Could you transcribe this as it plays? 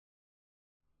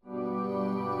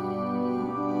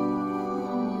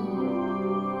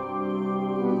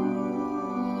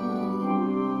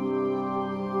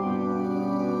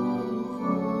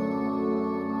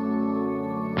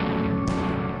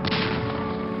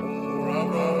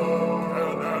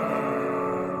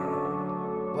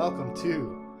welcome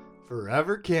to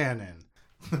Forever Canon,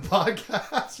 the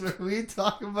podcast where we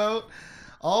talk about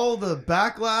all the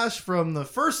backlash from the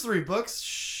first three books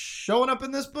showing up in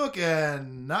this book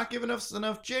and not giving us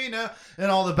enough Jaina,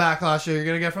 and all the backlash that you're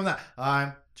going to get from that.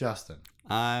 I'm Justin.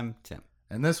 I'm Tim.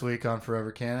 And this week on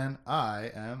Forever Canon,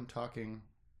 I am talking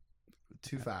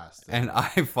too fast. And I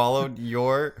followed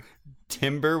your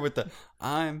timber with the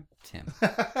I'm Tim.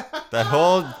 That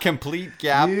whole complete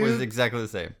gap was exactly the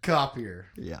same. Copier.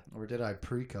 Yeah. Or did I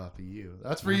pre-copy you?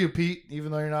 That's for you, Pete,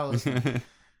 even though you're not listening.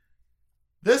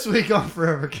 This week on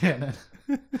Forever Canon,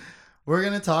 we're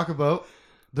going to talk about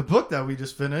the book that we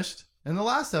just finished in the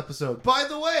last episode. By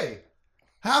the way,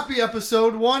 happy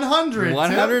episode 100.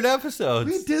 100 Tim. episods.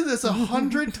 We did this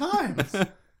 100 times.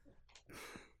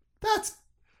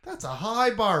 That's a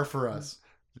high bar for us.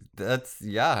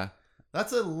 Yeah.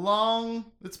 It's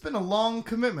been a long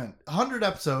commitment. 100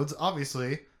 episodes,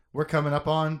 obviously. We're coming up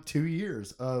on 2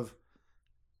 years of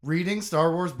reading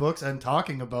Star Wars books and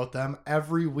talking about them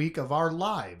every week of our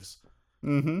lives.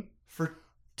 Mm-hmm. For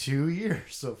 2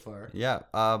 years so far. Yeah.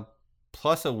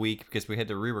 Plus a week because we had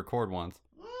to re-record once.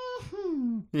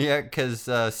 Mm-hmm. Yeah, because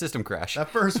system crash. That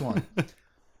first one.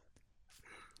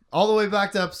 All the way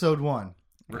back to episode 1.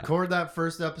 Yeah. Record that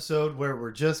first episode where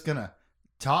we're just going to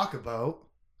talk about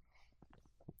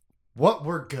what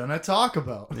we're going to talk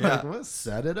about. Yeah. Like, let's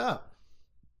set it up.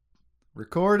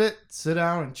 Record it, sit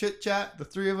down and chit chat, the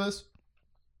three of us.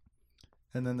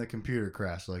 And then the computer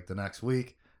crashed like the next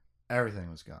week. Everything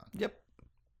was gone. Yep.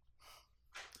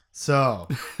 So,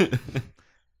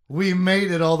 we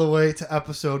made it all the way to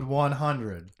episode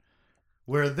 100,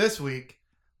 where this week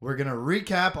we're going to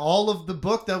recap all of the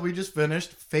book that we just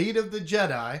finished, Fate of the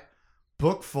Jedi,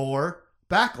 Book 4,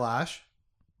 Backlash,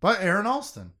 by Aaron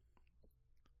Alston.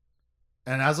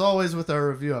 And as always with our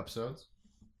review episodes,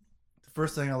 the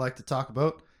first thing I like to talk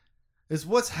about is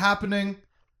what's happening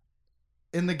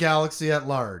in the galaxy at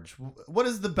large. What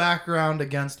is the background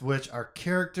against which our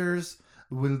characters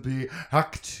will be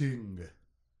acting?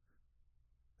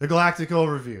 The Galactic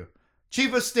Overview.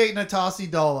 Chief of State Natasi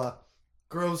Dalla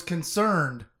grows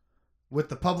concerned with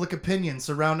the public opinion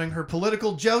surrounding her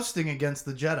political jousting against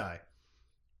the Jedi.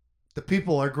 The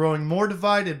people are growing more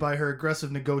divided by her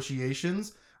aggressive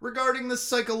negotiations regarding the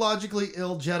psychologically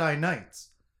ill Jedi Knights.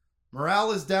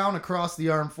 Morale is down across the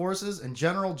armed forces, and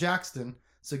General Jackson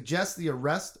suggests the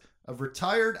arrest of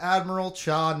retired Admiral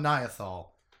Cha Niathal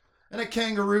and a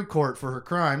kangaroo court for her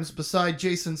crimes beside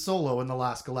Jason Solo in the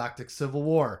last Galactic Civil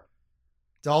War.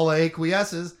 Dalla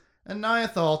acquiesces, and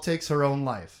Niathal takes her own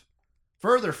life,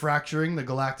 further fracturing the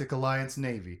Galactic Alliance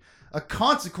Navy, a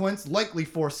consequence likely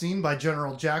foreseen by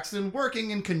General Jackson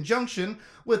working in conjunction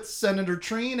with Senator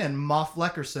Treen and Moff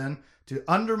Leckerson to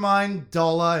undermine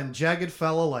Dalla and Jagged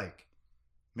Fell alike.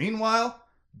 Meanwhile,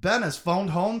 Ben has phoned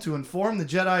home to inform the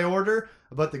Jedi Order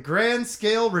about the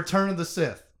grand-scale return of the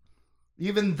Sith.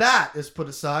 Even that is put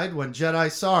aside when Jedi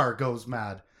Sar goes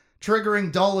mad,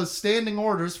 triggering Dalla's standing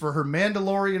orders for her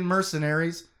Mandalorian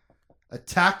mercenaries: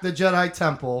 attack the Jedi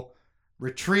Temple,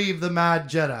 retrieve the Mad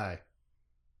Jedi.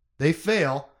 They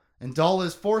fail, and Dalla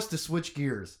is forced to switch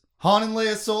gears. Han and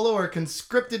Leia Solo are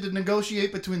conscripted to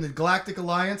negotiate between the Galactic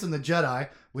Alliance and the Jedi,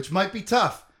 which might be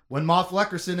tough when Moff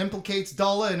Leckerson implicates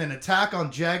Dalla in an attack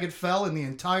on Jagged Fell and the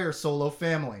entire Solo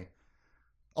family.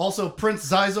 Also, Prince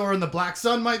Xizor and the Black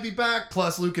Sun might be back,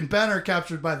 plus Luke and Ben are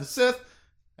captured by the Sith.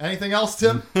 Anything else,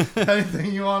 Tim?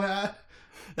 Anything you want to add?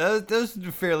 That was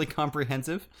fairly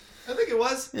comprehensive. I think it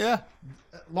was. Yeah.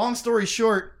 Long story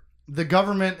short, the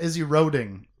government is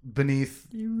eroding beneath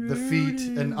the feet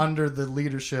and under the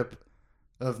leadership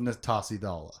of Natasi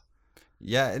Dalla.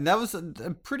 Yeah, and that was a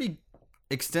pretty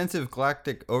extensive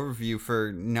galactic overview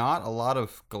for not a lot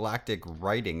of galactic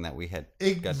writing that we had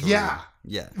got to read.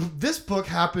 Yeah. This book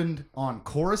happened on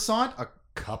Coruscant, a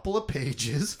couple of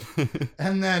pages,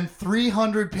 and then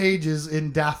 300 pages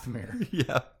in Dathomir.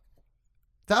 Yeah.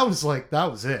 That was it.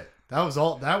 That was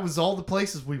all the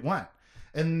places we went.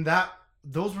 And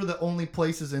those were the only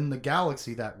places in the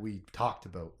galaxy that we talked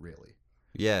about, really.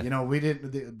 Yeah. You know, we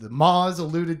didn't, the Maz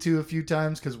alluded to a few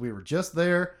times because we were just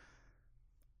there.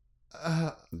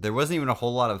 There wasn't even a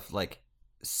whole lot of like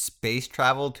space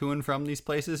travel to and from these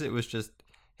places. It was just,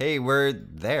 hey, we're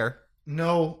there.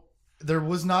 No, there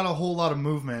was not a whole lot of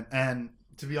movement. And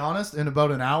to be honest, in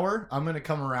about an hour, I'm going to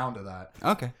come around to that.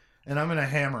 Okay. And I'm going to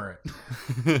hammer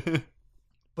it.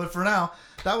 But for now,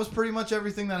 that was pretty much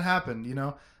everything that happened. You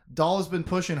know, Dalla's been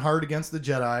pushing hard against the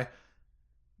Jedi.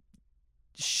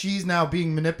 She's now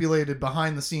being manipulated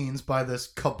behind the scenes by this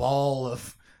cabal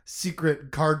of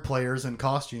secret card players in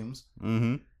costumes.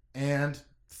 Mm-hmm. And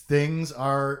things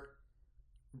are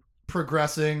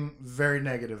progressing very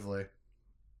negatively.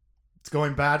 It's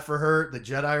going bad for her. The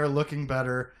Jedi are looking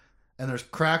better. And there's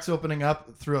cracks opening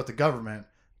up throughout the government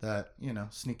that,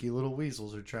 sneaky little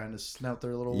weasels are trying to snout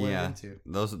their little way into.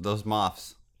 Those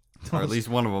Moffs. Or at least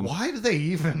one of them. Why do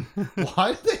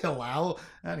they allow?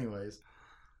 Anyways,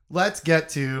 let's get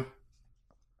to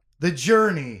the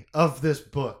journey of this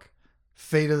book,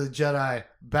 Fate of the Jedi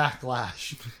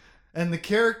Backlash. And the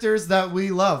characters that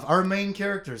we love, our main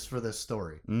characters for this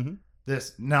story. Mm-hmm.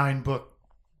 This 9-book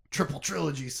triple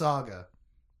trilogy saga.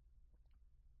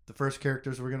 The first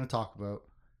characters we're going to talk about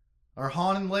are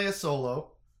Han and Leia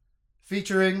Solo,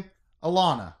 featuring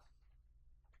Alana.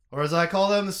 Or as I call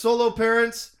them, the Solo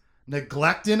parents,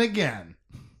 neglecting again.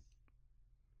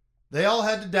 They all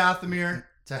head to Dathomir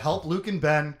to help Luke and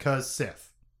Ben cause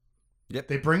Sith. Yep.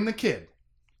 They bring the kid.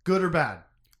 Good or bad?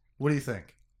 What do you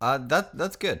think?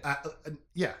 That's good.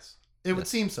 Yes. It would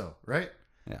seem so, right?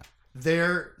 Yeah.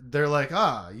 They're like,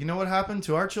 you know what happened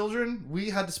to our children? We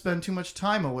had to spend too much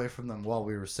time away from them while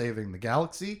we were saving the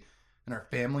galaxy and our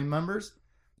family members.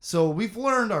 So we've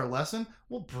learned our lesson.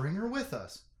 We'll bring her with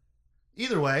us.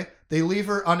 Either way, they leave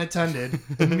her unattended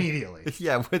immediately.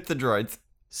 Yeah, with the droids.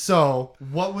 So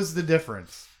what was the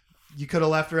difference? You could have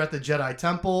left her at the Jedi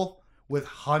Temple with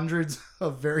hundreds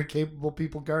of very capable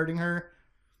people guarding her.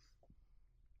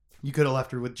 You could have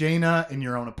left her with Jaina in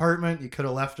your own apartment. You could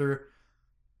have left her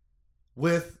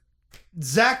with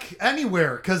Zach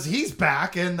anywhere because he's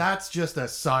back, and that's just a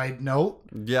side note.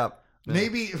 Yep.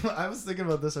 Maybe I was thinking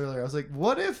about this earlier. I was like,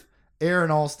 what if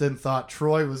Aaron Alston thought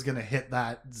Troy was going to hit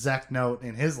that Zach note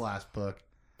in his last book?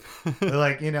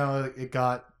 Like, it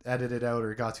got edited out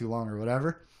or it got too long or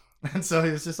whatever. And so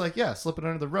he was just like, yeah, slip it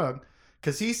under the rug.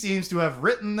 Because he seems to have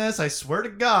written this, I swear to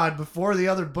God, before the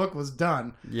other book was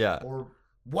done. Yeah. Or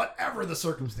whatever the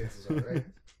circumstances are, right?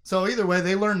 So either way,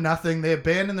 they learn nothing. They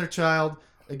abandon their child.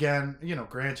 Again,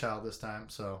 grandchild this time.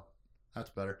 So that's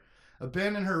better.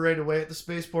 Abandon her right away at the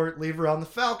spaceport. Leave her on the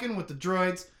Falcon with the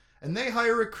droids. And they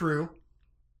hire a crew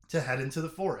to head into the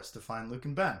forest to find Luke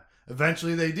and Ben.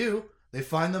 Eventually they do. They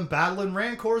find them battling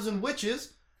Rancors and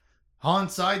witches. Han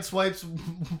sideswipes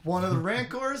one of the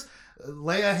Rancors.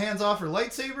 Leia hands off her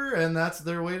lightsaber, and that's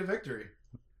their way to victory.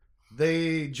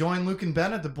 They join Luke and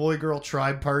Ben at the boy-girl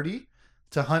tribe party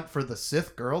to hunt for the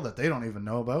Sith girl that they don't even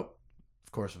know about.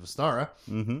 Of course, Vistara.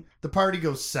 Mm-hmm. The party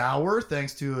goes sour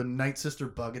thanks to a Night Sister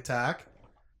bug attack.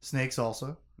 Snakes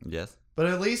also. Yes. But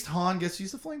at least Han gets to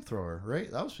use the flamethrower, right?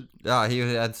 He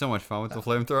had so much fun with the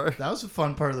flamethrower. That was a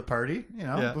fun part of the party,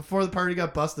 Yeah. Before the party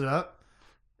got busted up.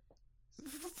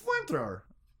 Flamethrower.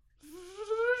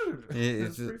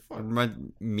 It's pretty fun.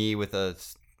 Remind me with a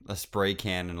spray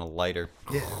can and a lighter.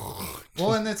 Yeah.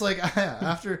 Well, and it's like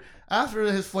after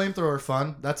his flamethrower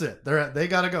fun, that's it. They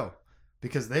gotta go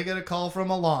because they get a call from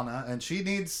Alana and she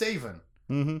needs saving.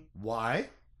 Mm-hmm. Why?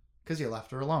 Because you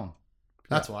left her alone.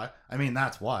 That's why. I mean,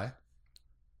 that's why.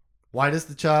 Why does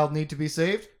the child need to be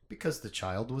saved? Because the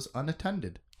child was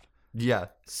unattended. Yeah.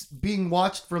 Being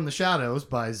watched from the shadows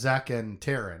by Zach and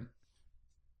Taryn.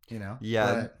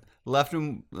 Yeah. Left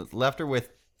her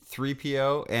with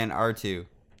 3PO and R2.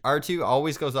 R2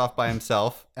 always goes off by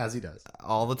himself. As he does.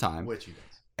 All the time. Which he does.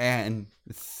 And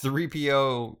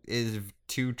 3PO is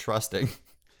too trusting.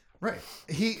 Right.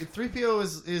 3PO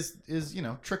is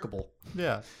trickable.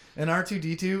 Yeah. And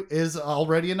R2-D2 is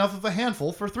already enough of a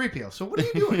handful for 3PO. So what are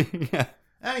you doing? Yeah.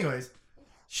 Anyways,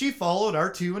 she followed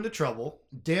R2 into trouble.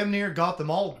 Damn near got them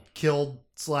all killed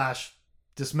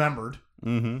 / dismembered.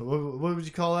 Mm-hmm. What would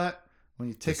you call that? When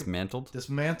you take Dismantled?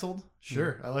 Dismantled?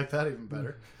 Sure. I like that even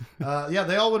better. Yeah,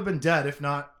 they all would have been dead if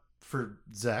not for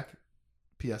Zach.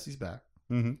 P.S. He's back.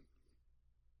 Mm-hmm.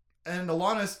 And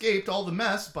Alana escaped all the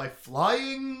mess by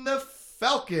flying the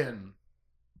Falcon.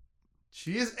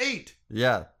 She is 8.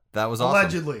 Yeah, that was awesome.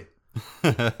 Allegedly.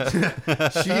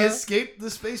 She escaped the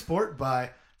spaceport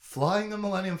by flying the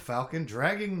Millennium Falcon,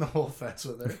 dragging the whole fence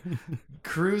with her,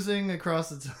 cruising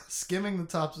across skimming the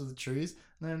tops of the trees,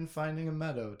 and then finding a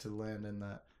meadow to land in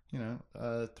that,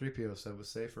 3PO said was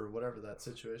safe or whatever that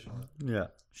situation was. Yeah.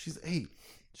 She's 8.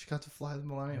 She got to fly the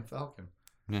Millennium Falcon.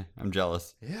 Yeah, I'm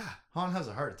jealous. Yeah, Han has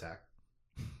a heart attack.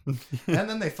 And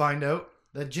then they find out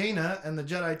that Jaina and the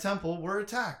Jedi Temple were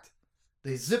attacked.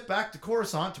 They zip back to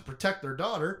Coruscant to protect their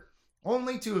daughter,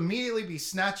 only to immediately be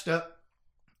snatched up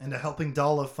into helping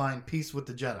Dala find peace with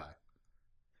the Jedi.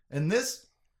 And this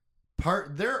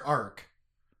part, their arc,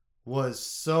 was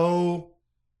so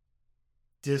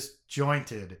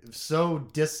disjointed, so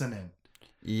dissonant.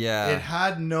 Yeah. It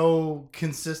had no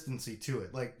consistency to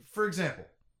it. Like, for example,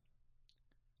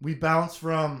 we bounce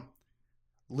from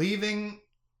leaving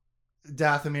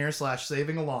Dathomir /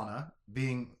 saving Alana,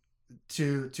 being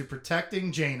to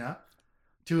protecting Jaina,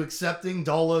 to accepting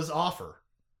Dalla's offer,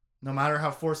 no matter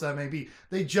how forced that may be.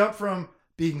 They jump from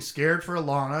being scared for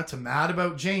Alana to mad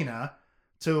about Jaina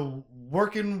to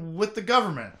working with the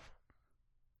government,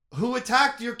 who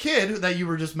attacked your kid that you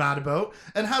were just mad about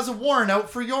and has a warrant out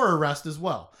for your arrest as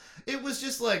well. It was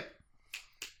just like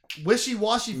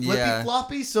wishy-washy,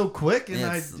 flippy-floppy so quick. And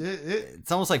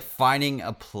it's almost like finding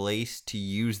a place to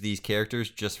use these characters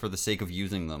just for the sake of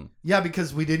using them. Yeah,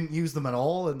 because we didn't use them at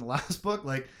all in the last book.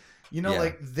 Like,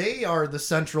 like they are the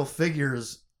central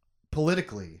figures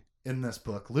politically in this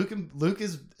book. Luke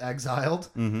is exiled.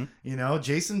 Mm-hmm.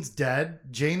 Jason's dead.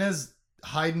 Jaina's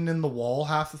hiding in the wall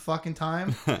half the fucking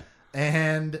time.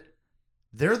 And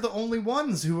they're the only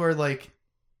ones who are like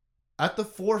at the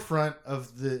forefront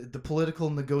of the political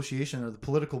negotiation or the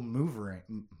political maneuvering,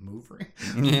 perfect.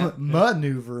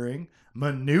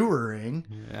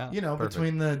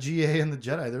 between the GA and the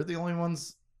Jedi. They're the only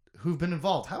ones who've been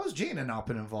involved. How has Jaina not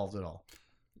been involved at all?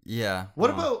 Yeah. What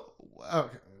about...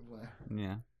 Okay.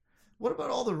 Yeah. What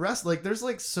about all the rest? Like, there's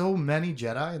like so many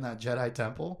Jedi in that Jedi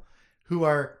temple who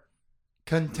are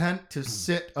content to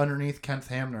sit underneath Kenneth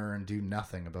Hamner and do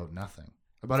nothing about nothing.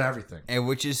 About everything. And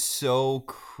which is so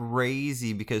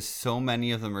crazy because so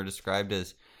many of them are described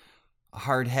as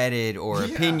hard-headed or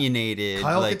opinionated.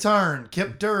 Kyle Katarn,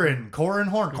 Kip Durin, Corran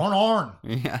Horn.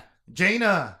 Yeah.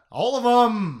 Jaina. All of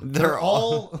them. They're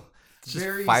all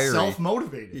very fiery.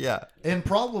 Self-motivated. Yeah. And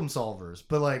problem solvers.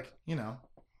 But like,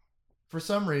 for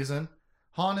some reason,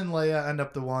 Han and Leia end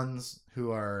up the ones who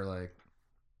are like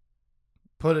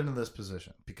put into this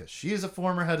position because she is a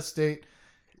former head of state.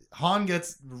 Han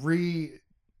gets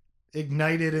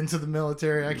ignited into the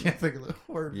military. I can't think of the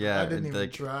word. Yeah, I didn't even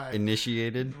try.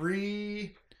 Initiated.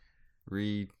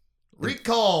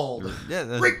 Recalled.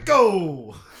 Yeah.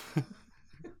 Rico.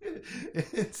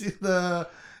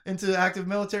 into active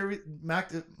military.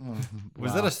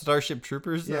 Was that a Starship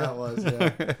Troopers? Yeah, it was.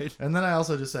 Yeah. Right. And then I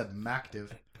also just said Mactive.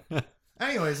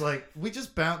 Anyways, like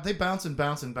they bounce and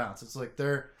bounce and bounce. It's like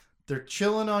they're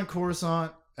chilling on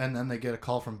Coruscant, and then they get a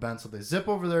call from Ben, so they zip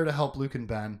over there to help Luke and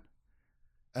Ben.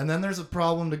 And then there's a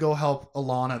problem to go help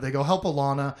Alana. They go help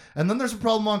Alana. And then there's a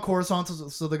problem on Coruscant,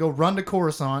 so they go run to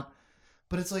Coruscant.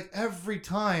 But it's like every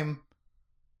time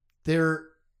they're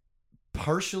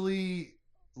partially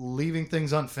leaving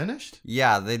things unfinished.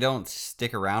 Yeah, they don't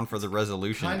stick around for the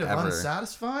resolution kind of ever.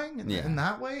 Unsatisfying in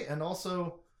that way, and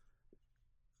also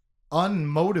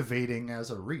unmotivating as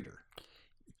a reader.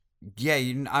 Yeah,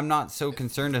 I'm not so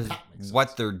concerned as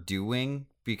what they're doing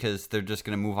because they're just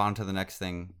going to move on to the next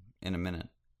thing in a minute.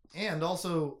 And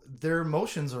also, their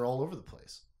emotions are all over the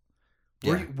place.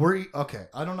 Yeah. Okay,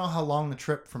 I don't know how long the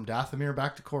trip from Dathomir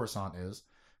back to Coruscant is,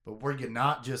 but were you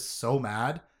not just so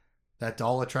mad that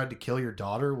Dalla tried to kill your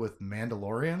daughter with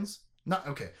Mandalorians?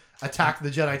 Attack the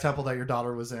Jedi temple that your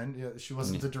daughter was in. Yeah, she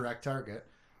wasn't the direct target.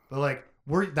 But like,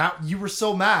 you were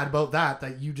so mad about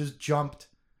that you just jumped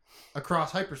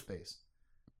across hyperspace.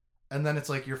 And then it's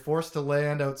like you're forced to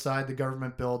land outside the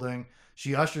government building.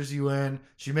 She ushers you in.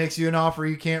 She makes you an offer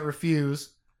you can't refuse.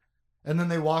 And then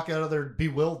they walk out of there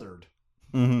bewildered.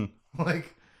 Mm-hmm.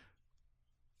 Like,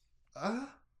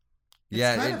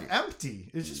 it's kind of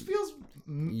empty. It just feels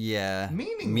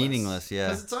meaningless. Yeah.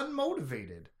 Because it's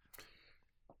unmotivated.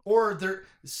 Or they're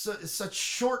such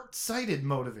short-sighted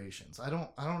motivations. I don't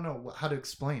know how to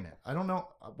explain it. I don't know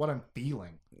what I'm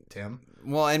feeling, Tim.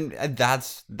 Well, and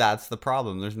that's the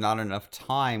problem. There's not enough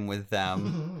time with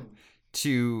them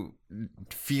to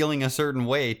feeling a certain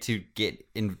way to get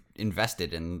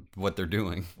invested in what they're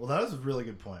doing. Well, that was a really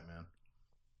good point, man.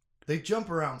 They jump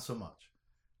around so much.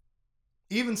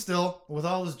 Even still, with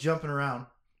all this jumping around,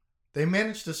 they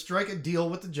manage to strike a deal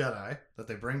with the Jedi that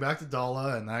they bring back to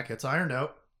Dalla, and that gets ironed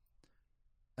out.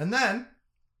 And then,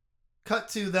 cut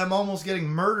to them almost getting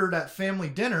murdered at family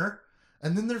dinner,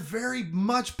 and then they're very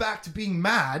much back to being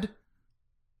mad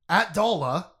at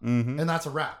Dalla, and that's a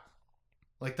wrap.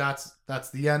 Like, that's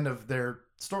the end of their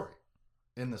story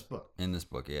in this book. In this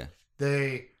book, yeah.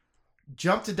 They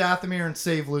jump to Dathomir and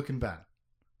save Luke and Ben.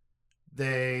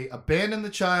 They abandon the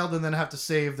child and then have to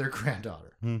save their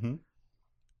granddaughter. Mm-hmm.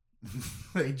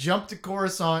 They jump to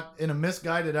Coruscant in a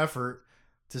misguided effort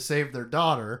to save their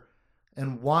daughter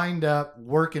and wind up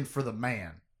working for the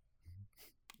man.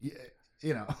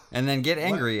 And then get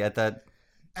angry at that.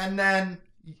 And then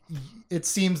it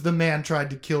seems the man tried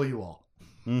to kill you all.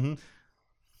 Mm-hmm.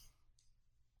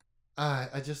 I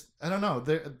don't know.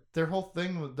 Their whole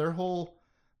thing, their whole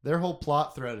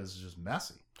plot thread is just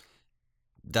messy.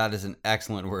 That is an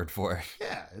excellent word for it.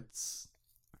 Yeah, it's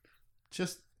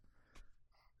just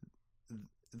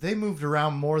they moved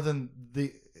around more than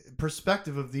the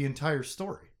perspective of the entire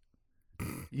story.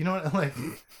 You know what?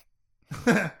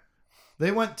 Like,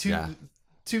 they went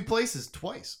two places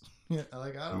twice. Yeah,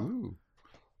 like I don't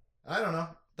know.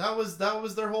 That was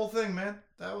their whole thing, man.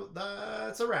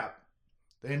 That's a wrap.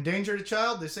 They endangered a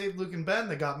child. They saved Luke and Ben.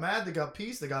 They got mad. They got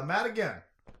peace. They got mad again.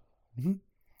 Mm-hmm.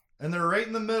 And they're right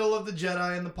in the middle of the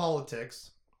Jedi and the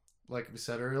politics, like we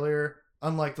said earlier.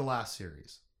 Unlike the last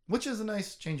series, which is a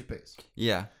nice change of pace.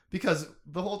 Yeah. Because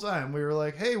the whole time we were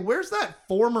like, hey, where's that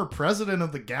former president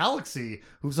of the galaxy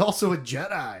who's also a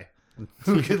Jedi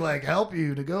who could like help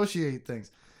you negotiate things?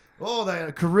 Oh,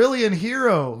 that Carillion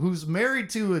hero who's married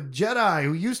to a Jedi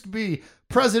who used to be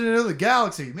president of the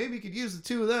galaxy. Maybe you could use the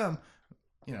two of them.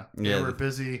 You know, they were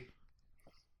busy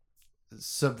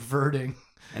subverting.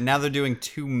 And now they're doing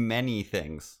too many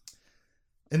things.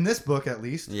 In this book, at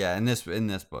least. Yeah, in this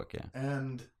book, yeah.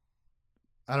 And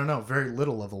I don't know, very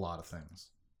little of a lot of things.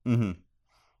 Mm-hmm.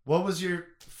 What was your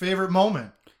favorite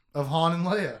moment of Han and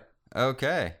Leia?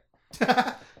 Okay.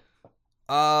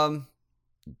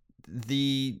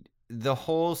 The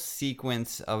whole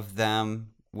sequence of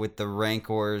them with the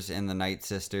Rancors and the Night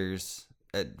Sisters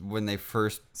when they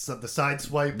first the side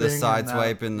swiping,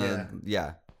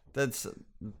 that's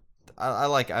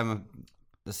I'm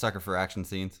a sucker for action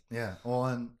scenes. Yeah, well,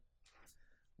 and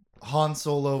Han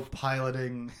Solo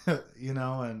piloting, you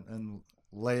know, and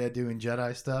Leia doing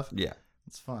Jedi stuff. Yeah,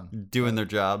 it's fun. Doing their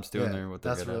jobs, what they're good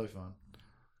that's really fun.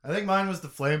 I think mine was the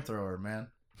flamethrower, man.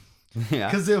 Yeah,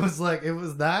 because it was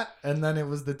that, and then it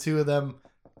was the two of them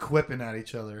quipping at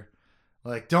each other,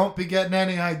 like, "Don't be getting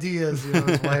any ideas." You know,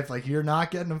 his wife, like, "You're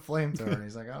not getting a flamethrower," and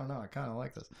he's like, "I don't know, I kind of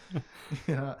like this."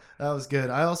 You know, that was good.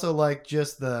 I also like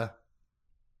just the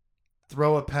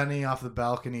throw a penny off the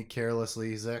balcony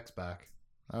carelessly. Zach's back.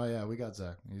 Oh yeah, we got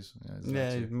Zach.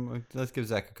 Let's give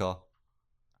Zach a call.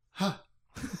 Huh.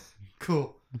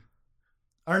 Cool.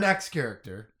 Our next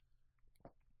character,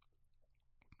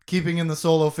 keeping in the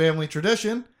Solo family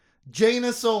tradition,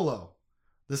 Jaina Solo,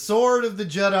 the Sword of the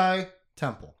Jedi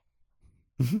Temple.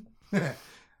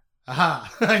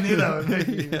 Aha! I knew that would make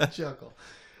you chuckle.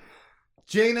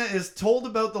 Jaina is told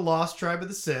about the lost tribe of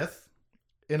the Sith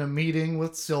in a meeting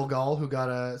with Silgal, who got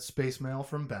a space mail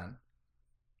from Ben.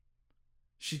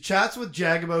 She chats with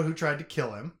Jag about who tried to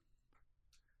kill him.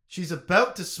 She's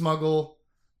about to smuggle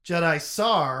Jedi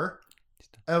Sar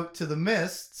out to the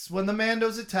mists when the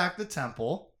Mandos attack the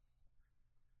temple.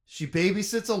 She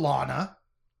babysits Alana.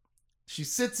 She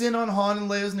sits in on Han and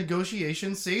Leia's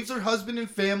negotiations, saves her husband and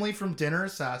family from dinner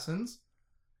assassins.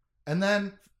 And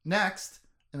then, next,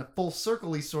 in a full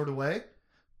circle-y sort of way,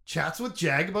 chats with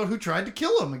Jag about who tried to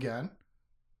kill him again.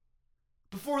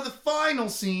 Before the final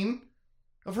scene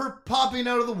of her popping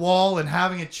out of the wall and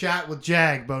having a chat with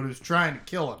Jag about who's trying to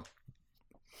kill him.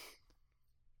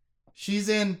 She's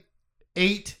in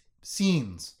 8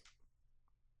 scenes.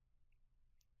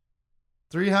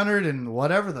 300 and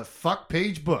whatever the fuck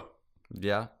page book.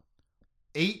 Yeah.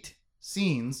 8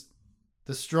 scenes.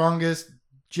 The strongest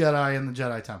Jedi in the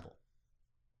Jedi Temple.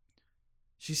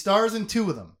 She stars in 2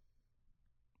 of them.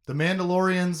 The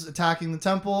Mandalorians attacking the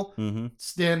temple,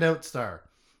 standout star.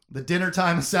 The dinner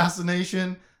time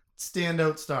assassination,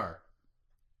 standout star.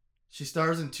 She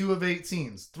stars in 2 of 8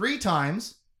 scenes. 3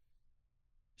 times,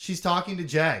 she's talking to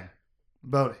Jag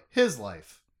about his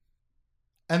life.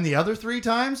 And the other 3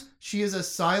 times, she is a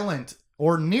silent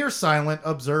or near silent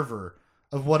observer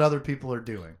of what other people are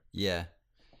doing. Yeah.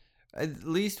 At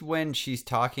least when she's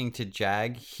talking to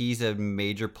Jag, he's a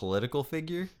major political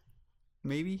figure,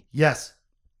 maybe? Yes.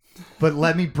 But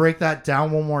let me break that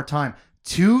down one more time.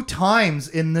 2 times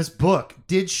in this book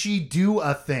did she do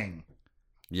a thing.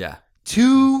 Yeah.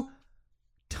 2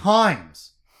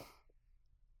 times.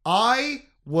 I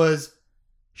was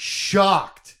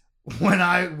shocked when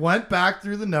I went back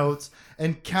through the notes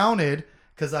and counted,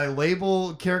 because I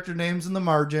label character names in the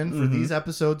margin for these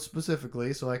episodes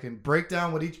specifically, so I can break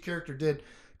down what each character did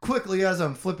quickly as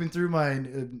I'm flipping through my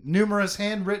numerous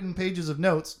handwritten pages of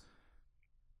notes.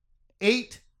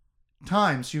 8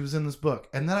 times she was in this book.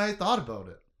 And then I thought about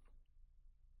it.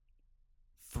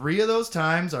 3 of those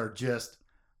times are just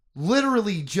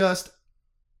literally just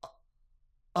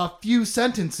a few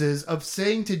sentences of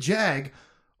saying to Jag,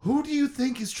 "Who do you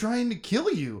think is trying to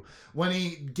kill you?" when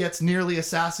he gets nearly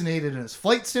assassinated in his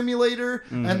flight simulator,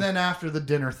 and then after the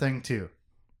dinner thing too.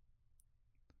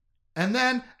 And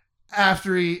then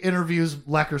after he interviews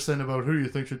Leckerson about who do you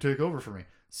think should take over for me.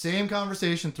 Same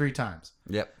conversation 3 times.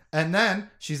 Yep. And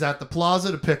then she's at the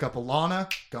plaza to pick up Alana,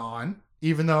 gone,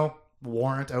 even though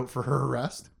warrant out for her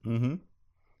arrest.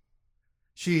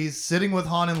 She's sitting with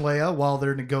Han and Leia while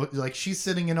they're she's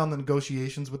sitting in on the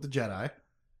negotiations with the Jedi.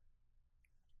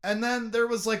 And then there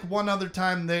was like one other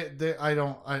time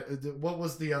what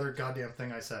was the other goddamn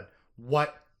thing I said?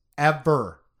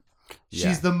 Whatever. Yeah.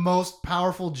 She's the most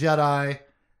powerful Jedi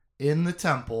in the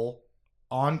temple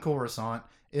on Coruscant,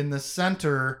 in the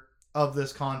center of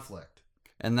this conflict.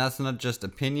 And that's not just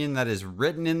opinion, that is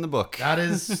written in the book. That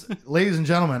is, ladies and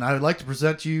gentlemen, I would like to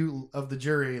present you of the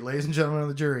jury, ladies and gentlemen of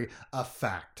the jury, a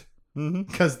fact.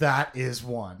 Because that is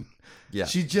one. Yeah.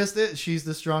 She just is. She's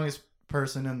the strongest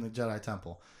person in the Jedi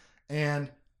Temple. And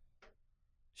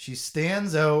she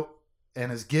stands out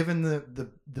and is given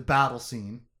the battle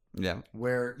scene. Yeah.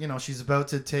 Where, she's about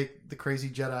to take the crazy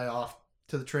Jedi off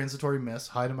to the transitory mist,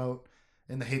 hide him out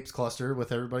in the Hapes cluster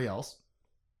with everybody else.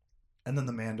 And then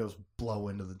the Mandos blow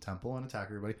into the temple and attack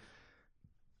everybody.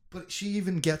 But she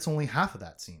even gets only half of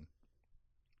that scene.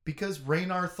 Because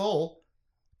Raynar Thul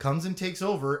comes and takes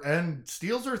over and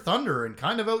steals her thunder and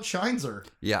kind of outshines her.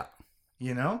 Yeah.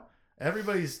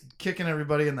 Everybody's kicking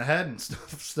everybody in the head and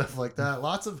stuff like that.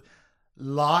 Lots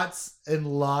and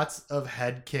lots of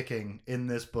head kicking in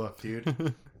this book,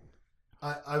 dude.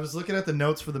 I was looking at the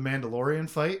notes for the Mandalorian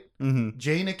fight.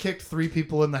 Jaina kicked 3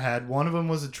 people in the head. One of them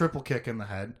was a triple kick in the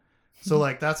head. So,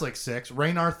 that's 6.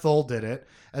 Raynar Thul did it.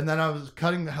 And then I was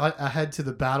cutting ahead to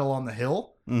the battle on the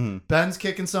hill. Ben's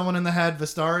kicking someone in the head.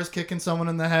 Vistara's kicking someone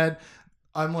in the head.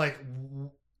 I'm like,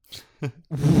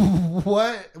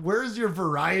 what? Where's your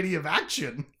variety of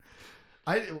action?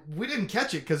 We didn't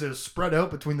catch it because it was spread out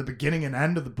between the beginning and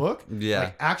end of the book.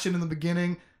 Yeah. Action in the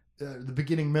beginning,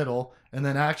 middle, and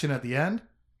then action at the end.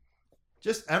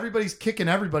 Just everybody's kicking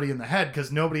everybody in the head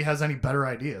because nobody has any better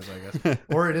ideas, I guess.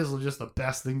 Or it is just the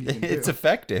best thing you can do. It's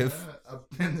effective.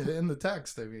 In the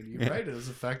text, I mean, you write it as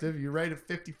effective. You write it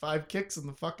 55 kicks in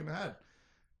the fucking head.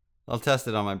 I'll test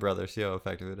it on my brother, see how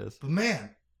effective it is. But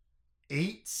man,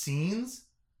 8 scenes?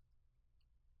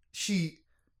 She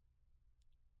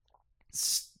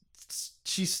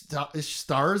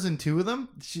stars in 2 of them?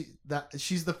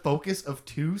 She's the focus of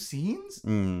 2 scenes?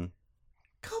 Come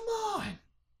on.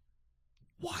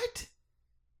 What?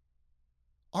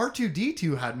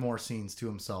 R2-D2 had more scenes to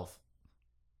himself.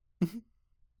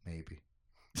 Maybe.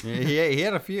 He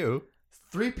had a few.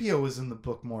 3PO is in the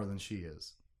book more than she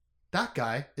is. That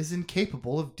guy is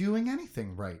incapable of doing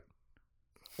anything right.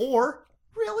 Or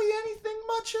really anything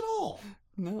much at all.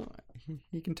 No,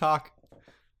 he can talk.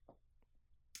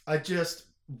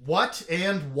 What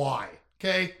and why?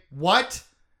 Okay? What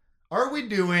are we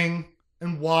doing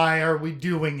and why are we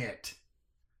doing it?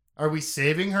 Are we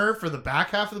saving her for the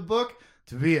back half of the book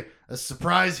to be a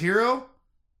surprise hero?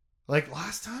 Like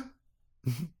last time?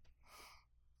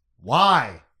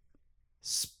 Why?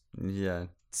 Yeah.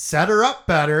 Set her up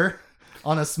better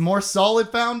on a more solid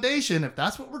foundation. If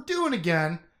that's what we're doing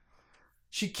again,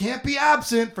 she can't be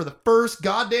absent for the first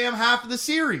goddamn half of the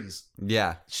series.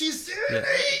 Yeah. She's in 8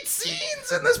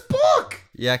 scenes in this book.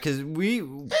 Yeah, because 8!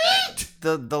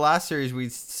 The last series we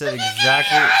said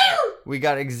we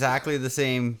got exactly the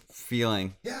same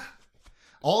feeling. Yeah.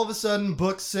 All of a sudden,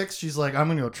 book 6, she's like, I'm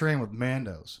going to go train with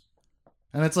Mandos.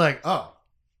 And it's like, oh,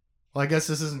 well, I guess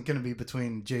this isn't going to be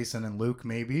between Jason and Luke,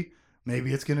 maybe.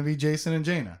 Maybe it's going to be Jason and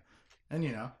Jaina.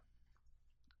 And,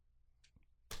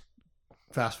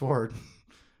 fast forward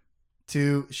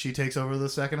to she takes over the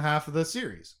second half of the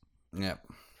series. Yep.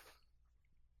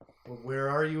 But where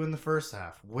are you in the first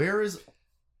half? Where is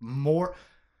more?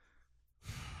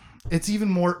 It's even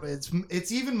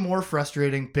more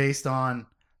frustrating based on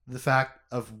the fact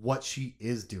of what she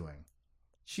is doing.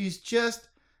 She's just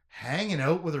hanging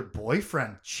out with her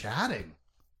boyfriend, chatting.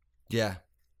 Yeah.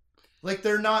 Like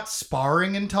they're not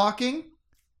sparring and talking.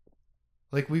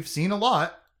 Like we've seen a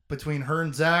lot between her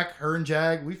and Zach, her and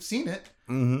Jag. We've seen it.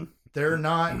 Mm-hmm. They're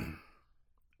not,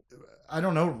 I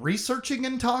don't know, researching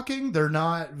and talking. They're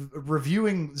not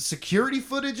reviewing security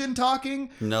footage and talking.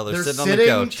 No, they're sitting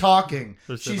on the couch talking.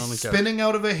 She's spinning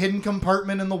out of a hidden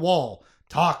compartment in the wall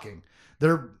talking.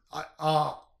 They're,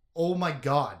 oh my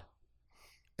God.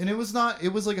 And it was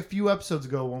like a few episodes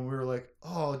ago when we were like,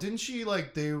 oh, didn't she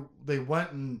they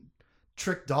went and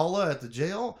tricked Dalla at the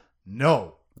jail?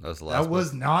 No. That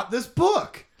was not this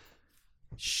book.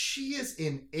 She is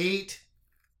in 8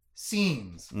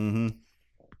 scenes. Mm-hmm.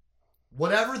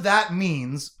 Whatever that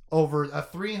means over a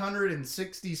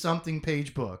 360 something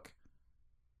page book.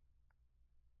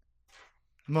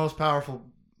 Most powerful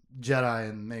Jedi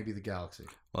in maybe the galaxy.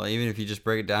 Well, even if you just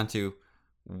break it down to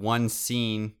 1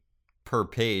 scene per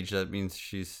page, that means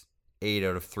she's 8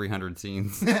 out of 300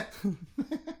 scenes. And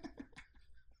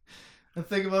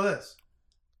think about this.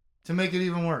 To make it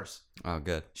even worse. Oh,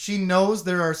 good. She knows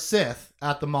there are Sith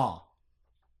at the Maw.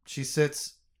 She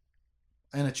sits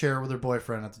in a chair with her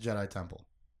boyfriend at the Jedi Temple.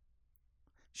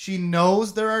 She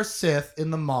knows there are Sith in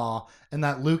the Maw and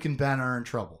that Luke and Ben are in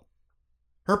trouble.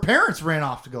 Her parents ran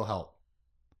off to go help.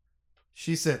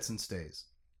 She sits and stays.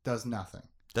 Does nothing.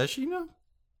 Does she know?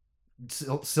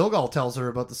 Silgal tells her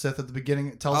about the Sith at the beginning.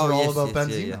 It tells her all about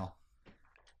Ben's email.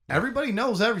 Everybody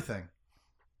knows everything.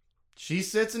 She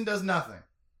sits and does nothing.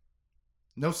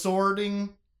 No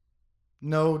swording.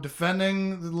 No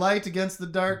defending the light against the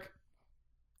dark.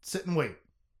 Sit and wait.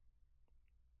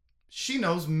 She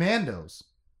knows Mandos.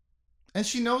 And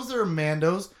she knows there are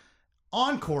Mandos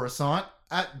on Coruscant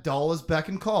at Dalla's beck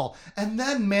and call. And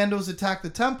then Mandos attack the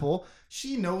temple.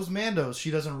 She knows Mandos. She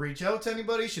doesn't reach out to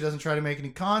anybody. She doesn't try to make any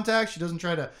contact. She doesn't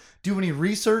try to do any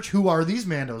research. Who are these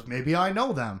Mandos? Maybe I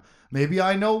know them. Maybe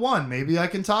I know one. Maybe I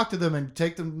can talk to them and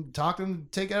take them out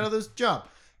of this job.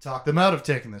 Talk them out of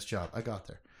taking this job. I got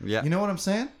there. Yeah. You know what I'm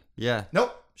saying? Yeah.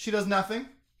 Nope. She does nothing.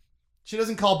 She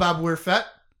doesn't call Babawir Fett.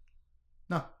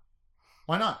 No.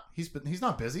 Why not? He's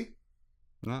not busy.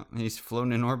 No, he's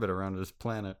floating in orbit around his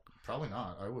planet. Probably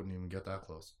not. I wouldn't even get that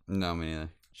close. No, me neither.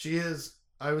 She is,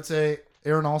 I would say,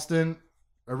 Aaron Alston,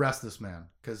 arrest this man.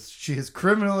 Because she is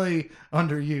criminally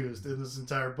underused in this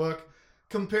entire book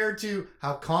compared to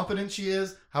how competent she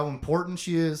is, how important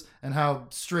she is, and how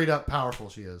straight up powerful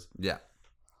she is. Yeah.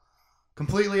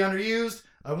 Completely underused.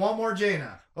 I want more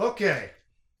Jaina. Okay.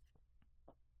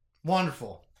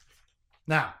 Wonderful.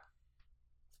 Now,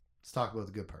 let's talk about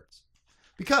the good parts.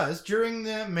 Because during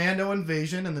the Mando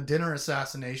invasion and the dinner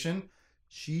assassination,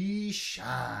 she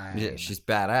shines. Yeah, she's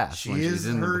badass. She is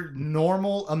her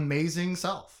normal, amazing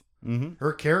self. Mm-hmm.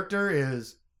 Her character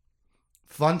is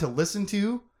fun to listen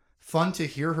to, fun to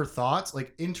hear her thoughts,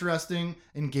 like interesting,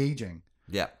 engaging.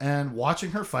 Yeah. And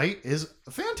watching her fight is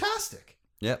fantastic.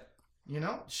 Yep. You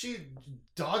know, she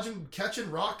dodging, catching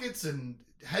rockets and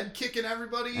head kicking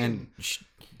everybody and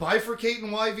bifurcating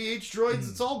YVH droids.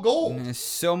 It's all gold. There's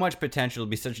so much potential to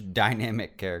be such a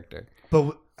dynamic character.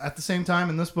 But at the same time,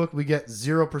 in this book, we get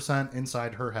 0%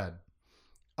 inside her head.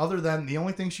 Other than the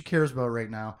only thing she cares about right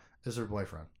now is her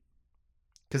boyfriend.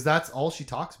 Because that's all she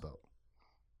talks about.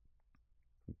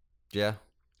 Yeah.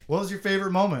 What was your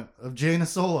favorite moment of Jaina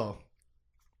Solo?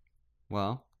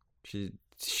 Well,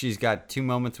 she's got 2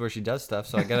 moments where she does stuff,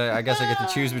 so I guess I get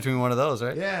to choose between one of those,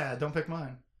 right? Yeah, don't pick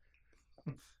mine.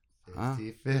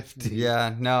 50-50.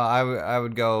 Yeah, no, I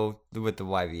would go with the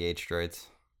YVH droids.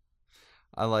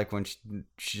 I like when she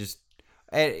just,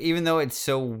 even though it's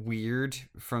so weird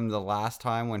from the last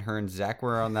time when her and Zach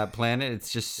were on that planet,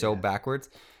 it's just so backwards.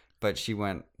 But she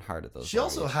went hard at those.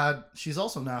 She's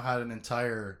also now had an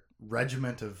entire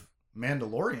regiment of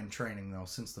Mandalorian training though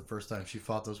since the first time she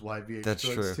fought those YVH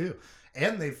droids too.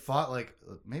 And they've fought like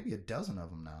maybe a dozen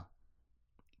of them now.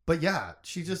 But yeah,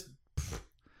 she just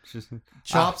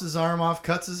chops his arm off,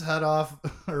 cuts his head off,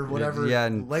 or whatever. Yeah,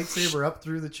 and lightsaber up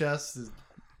through the chest.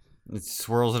 It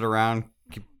swirls it around,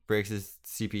 breaks his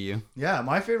CPU. Yeah,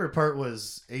 my favorite part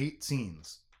was 8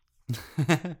 scenes.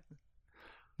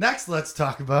 Next, let's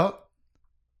talk about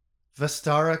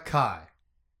Vestara Kai,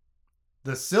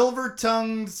 the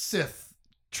silver-tongued Sith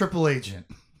triple agent.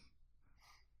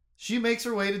 She makes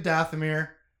her way to Dathomir,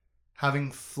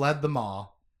 having fled the Maw,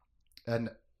 and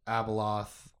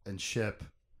Abeloth, and Ship,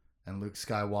 and Luke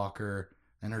Skywalker,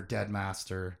 and her dead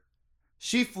master.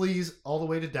 She flees all the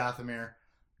way to Dathomir,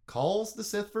 calls the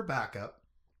Sith for backup,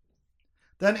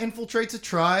 then infiltrates a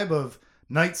tribe of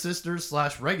Night Sisters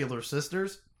 / regular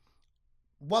sisters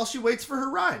while she waits for her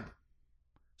ride.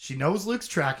 She knows Luke's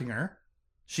tracking her.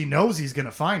 She knows he's going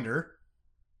to find her.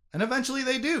 And eventually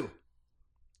they do.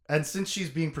 And since she's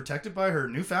being protected by her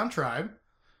newfound tribe,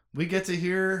 we get to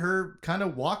hear her kind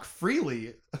of walk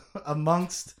freely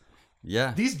amongst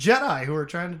these Jedi who are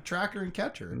trying to track her and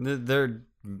catch her.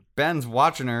 Ben's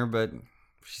watching her, but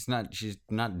she's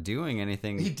not doing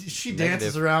anything. She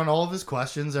dances around all of his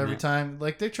questions every time.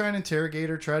 Like they try and interrogate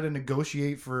her, try to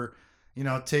negotiate for,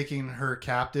 taking her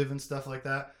captive and stuff like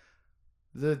that.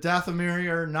 The Dathomiri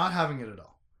are not having it at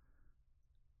all.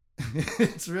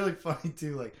 It's really funny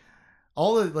too. Like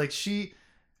does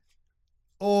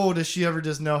she ever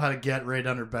just know how to get right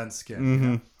under Ben's skin?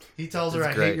 Mm-hmm. He tells her,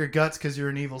 I hate your guts because you're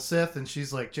an evil Sith. And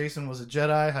she's like, Jason was a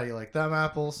Jedi. How do you like them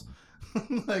apples?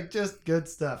 Like just good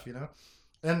stuff,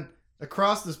 And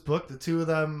across this book, the two of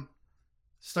them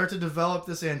start to develop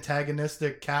this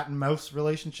antagonistic cat and mouse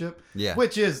relationship,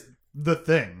 which is the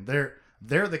thing.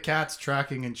 They're the cats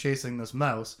tracking and chasing this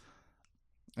mouse,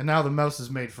 and now the mouse has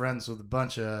made friends with a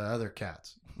bunch of other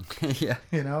cats. Yeah,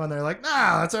 and they're like,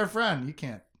 nah, that's our friend. You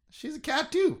can't. She's a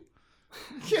cat too.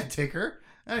 You can't take her.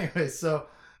 Anyway, so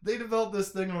they develop this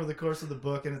thing over the course of the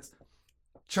book, and it's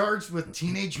charged with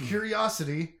teenage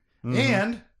curiosity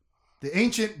and the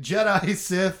ancient Jedi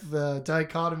Sith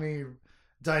dichotomy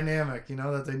dynamic,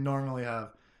 that they normally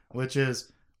have, which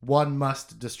is one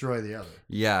must destroy the other.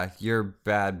 Yeah, you're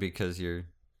bad because you're.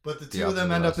 But the two of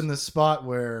them end up in this spot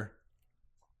where,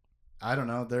 I don't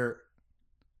know,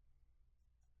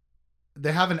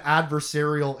 they have an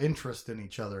adversarial interest in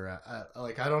each other.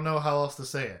 Like, I don't know how else to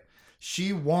say it.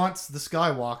 She wants the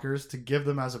Skywalkers to give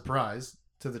them as a prize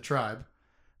to the tribe.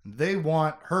 They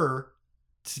want her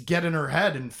to get in her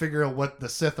head and figure out what the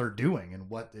Sith are doing and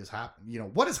what is happening.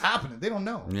 What is happening? They don't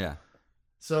know. Yeah.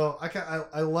 So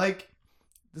I like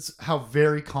this, how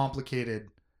very complicated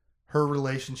her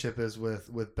relationship is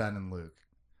with Ben and Luke.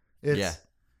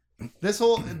 This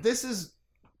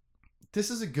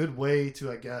is a good way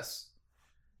to, I guess,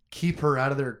 keep her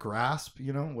out of their grasp,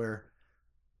 where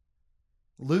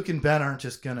Luke and Ben aren't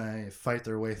just gonna fight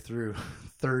their way through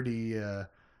 30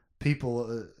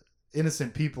 people,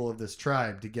 innocent people of this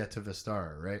tribe to get to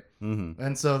Vistara, right? Mm-hmm.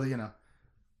 And so,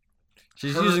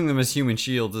 she's using them as human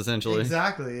shields, essentially.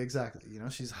 Exactly.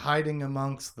 She's hiding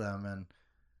amongst them, and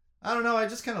I don't know. I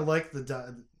just kind of like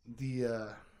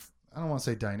the I don't want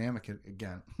to say dynamic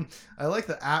again. I like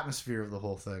the atmosphere of the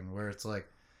whole thing, where it's like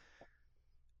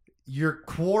your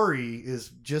quarry is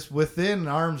just within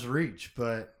arm's reach,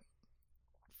 but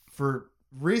for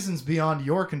reasons beyond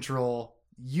your control,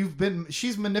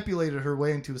 she's manipulated her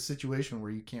way into a situation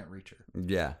where you can't reach her.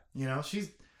 Yeah.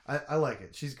 I like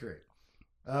it. She's great.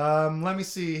 Let me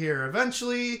see here.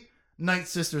 Eventually, Night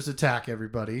Sisters attack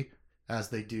everybody, as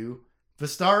they do.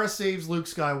 Vistara saves Luke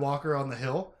Skywalker on the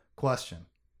hill. Question.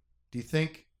 Do you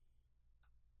think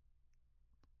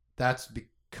that's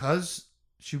because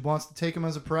she wants to take him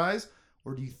as a prize?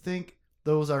 Or do you think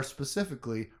those are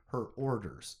specifically her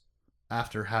orders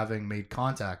after having made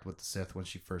contact with the Sith when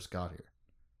she first got here?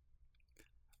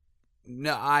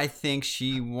 No, I think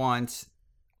she wants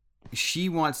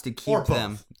to keep Or both.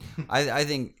 them. I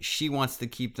think she wants to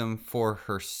keep them for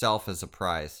herself as a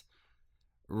prize,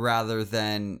 rather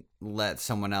than let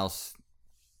someone else.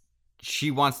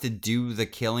 She wants to do the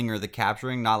killing or the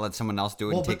capturing, not let someone else do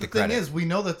it and take the credit. But the thing is, we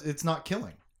know that it's not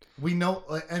killing. We know,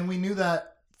 and we knew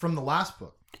that from the last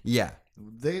book. Yeah.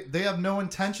 They have no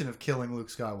intention of killing Luke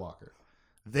Skywalker.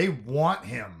 They want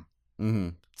him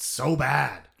so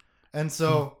bad. And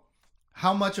so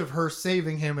how much of her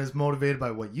saving him is motivated by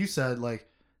what you said? Like,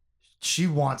 she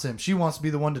wants him. She wants to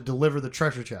be the one to deliver the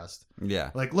treasure chest.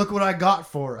 Yeah. Like, look what I got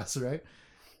for us, right?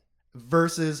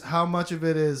 Versus how much of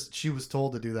it is she was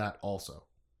told to do that also.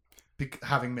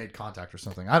 Having made contact or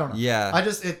something. I don't know. Yeah.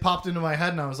 It popped into my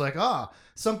head and I was like,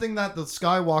 something that the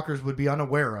Skywalkers would be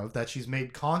unaware of, that she's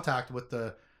made contact with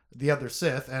the other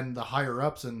Sith and the higher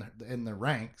ups in the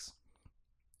ranks.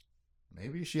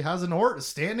 Maybe she has a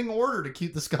standing order to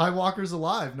keep the Skywalkers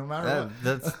alive no matter what.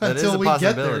 That until is a we get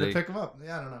there possibility. to pick them up.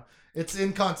 Yeah, I don't know. It's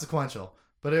inconsequential,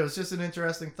 but it was just an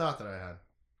interesting thought that I had.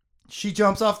 She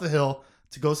jumps off the hill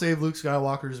to go save Luke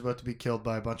Skywalker, who's about to be killed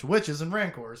by a bunch of witches and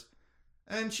rancors.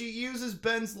 And she uses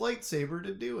Ben's lightsaber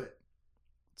to do it.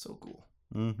 So cool.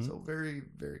 Mm-hmm. So very,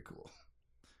 very cool.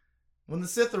 When the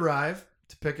Sith arrive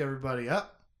to pick everybody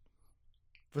up,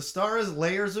 Vistara's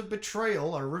layers of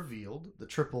betrayal are revealed. The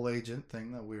triple agent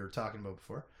thing that we were talking about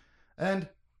before. And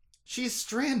she's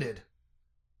stranded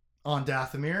on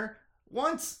Dathomir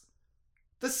once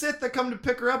the Sith that come to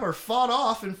pick her up are fought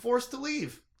off and forced to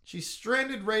leave. She's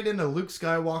stranded right into Luke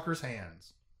Skywalker's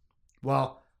hands.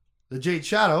 Well, the Jade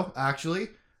Shadow, actually,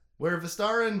 where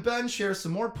Vistara and Ben share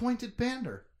some more pointed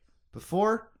banter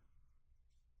before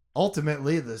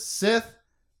ultimately the Sith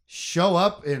show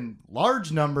up in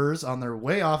large numbers on their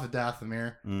way off of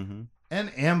Dathomir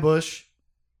and ambush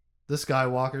the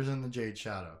Skywalkers and the Jade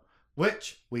Shadow,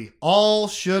 which we all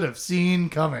should have seen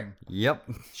coming. Yep.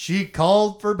 She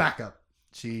called for backup.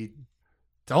 She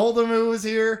told them who was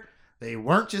here. They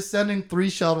weren't just sending 3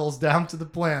 shuttles down to the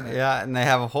planet. Yeah, and they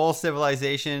have a whole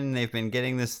civilization. They've been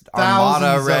getting this Thousands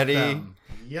armada of ready. them.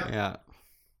 Yep. Yeah.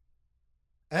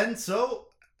 And so,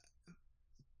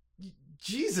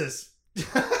 Jesus.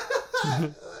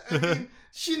 I mean,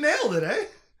 she nailed it,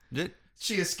 eh?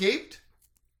 She escaped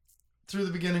through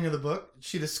the beginning of the book.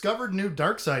 She discovered new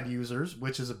dark side users,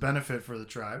 which is a benefit for the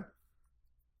tribe.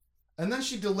 And then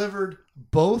she delivered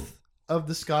both of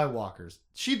the Skywalkers.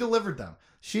 She delivered them.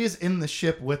 She is in the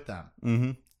ship with them.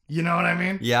 Mm-hmm. You know what I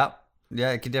mean? Yeah.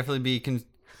 Yeah, it could definitely be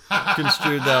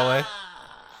construed that way.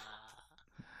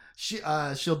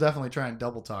 She'll definitely try and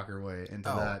double talk her way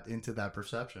into that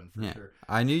perception for sure.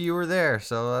 I knew you were there,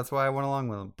 so that's why I went along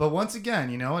with them. But once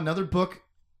again, another book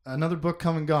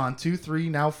come and gone, 2, 3,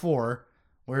 now 4,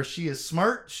 where she is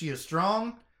smart, she is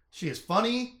strong, she is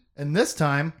funny, and this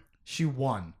time she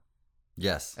won.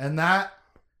 Yes. And that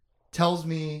tells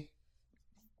me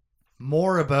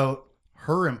more about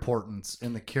her importance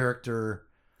in the character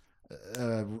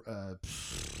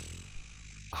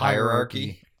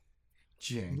Hierarchy.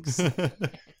 Jinx.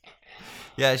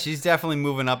 Yeah, she's definitely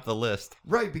moving up the list.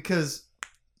 Right, because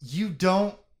you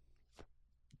don't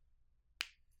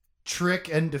trick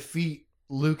and defeat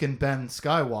Luke and Ben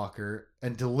Skywalker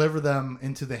and deliver them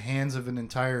into the hands of an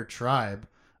entire tribe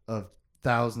of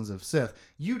thousands of Sith.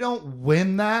 You don't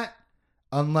win that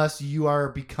unless you are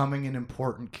becoming an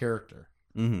important character.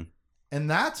 Mm-hmm. And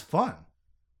that's fun.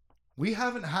 We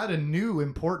haven't had a new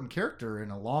important character in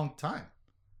a long time.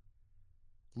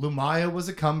 Lumaya was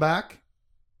a comeback.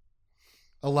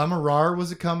 Alemarar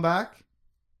was a comeback.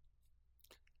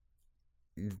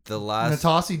 The last...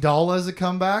 Natasi Dala is a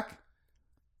comeback.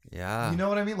 Yeah. You know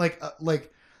what I mean?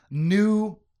 Like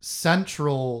new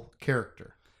central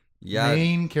character. Yeah.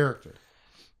 Main character.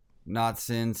 Not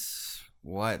since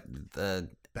what?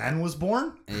 Ben was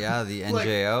born? Yeah, the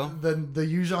NJO. Like, the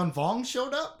Yuuzhan Vong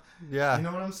showed up? Yeah. You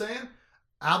know what I'm saying?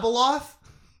 Abeloth?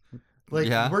 Like,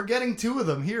 Yeah. we're getting two of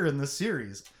them here in this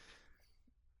series.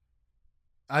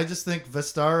 I just think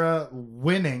Vistara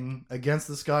winning against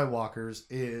the Skywalkers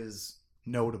is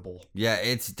notable. Yeah,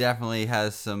 it's definitely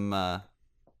has some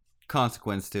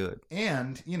consequence to it.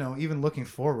 And, you know, even looking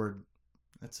forward,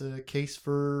 it's a case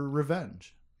for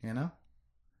revenge, you know?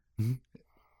 Mhm.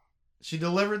 She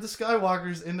delivered the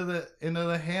Skywalkers into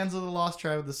the hands of the Lost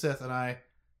Tribe of the Sith, and I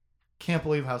can't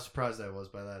believe how surprised I was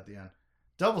by that at the end.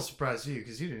 Double surprised you,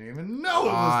 because you didn't even know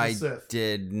it was the Sith.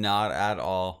 Did not at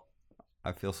all.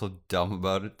 I feel so dumb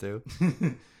about it, too.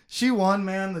 She won,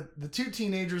 man. The two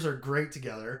teenagers are great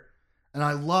together, and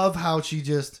I love how she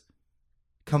just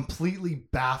completely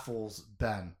baffles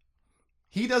Ben.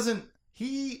 He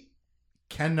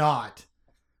cannot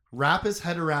wrap his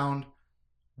head around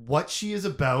what she is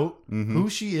about, Mm-hmm. who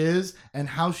she is, and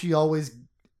how she always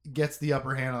gets the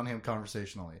upper hand on him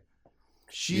conversationally.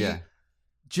 She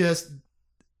just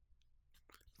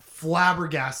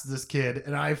flabbergasted this kid,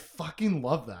 and I fucking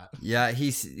love that. Yeah,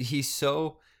 he's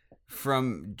so,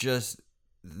 from just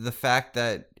the fact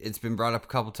that it's been brought up a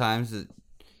couple times that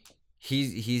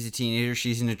he's a teenager,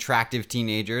 she's an attractive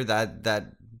teenager, that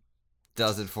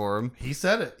does it for him. He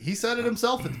said it. He said it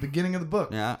himself at the beginning of the book.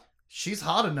 Yeah. She's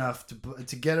hot enough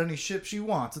to get any ship she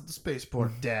wants at the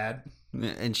spaceport, Dad.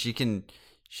 And she can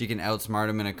outsmart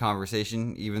him in a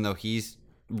conversation, even though he's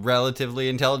relatively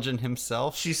intelligent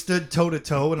himself. She stood toe to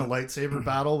toe in a lightsaber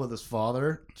battle with his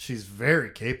father. She's very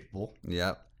capable.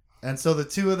 Yep. And so the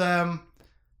two of them,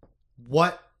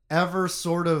 whatever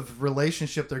sort of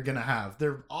relationship they're going to have,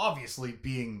 they're obviously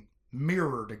being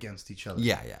mirrored against each other.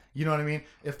 Yeah. You know what I mean?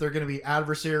 If they're going to be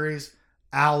adversaries,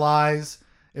 allies,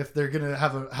 if they're going to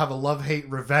have a love-hate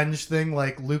revenge thing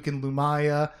like Luke and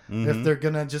Lumaya, Mm-hmm. if they're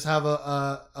going to just have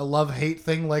a love-hate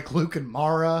thing like Luke and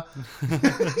Mara.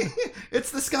 It's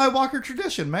the Skywalker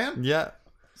tradition, man. Yeah.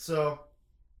 So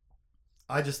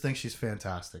I just think she's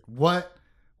fantastic. What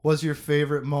was your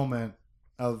favorite moment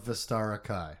of Vistara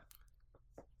Kai?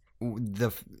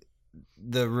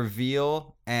 The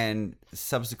reveal and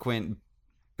subsequent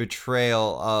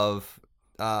betrayal of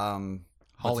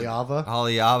Haliava?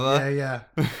 Haliava. Yeah.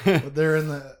 When they're in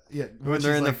the When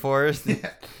they're in the forest, Yeah.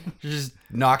 she just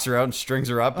knocks her out and strings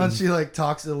her up. And she like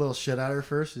talks a little shit at her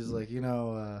first. She's like,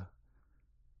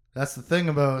 that's the thing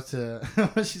about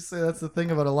what she say? That's the thing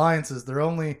about alliances. They're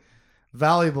only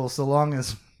valuable so long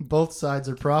as both sides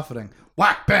are profiting.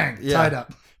 Whack bang, tied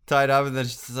up, and then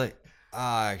she's like,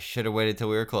 I should have waited till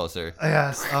we were closer.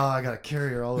 Yes. Oh, I gotta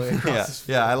carry her all the way across this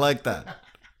field. Yeah, I like that.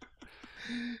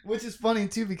 Which is funny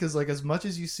too, because like as much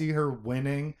as you see her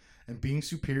winning and being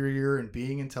superior and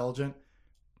being intelligent,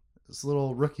 it's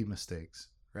little rookie mistakes,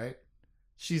 right?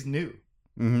 She's new.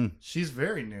 Mm-hmm. She's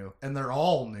very new, and they're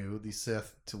all new, these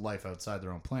Sith, to life outside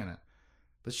their own planet.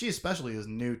 But she especially is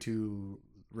new to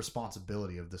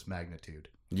responsibility of this magnitude.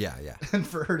 Yeah. And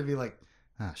for her to be like,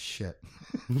 shit.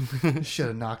 Should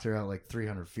have knocked her out like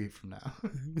 300 feet from now.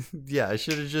 Yeah, I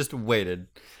should have just waited.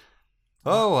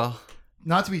 Oh, well.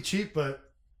 Not to be cheap,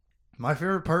 but my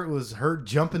favorite part was her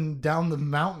jumping down the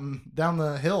mountain, down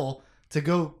the hill, to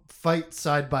go fight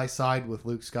side by side with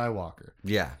Luke Skywalker.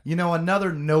 Yeah. You know,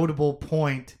 another notable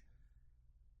point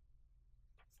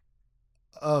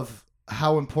of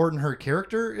how important her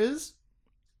character is.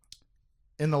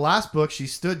 In the last book, she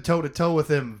stood toe to toe with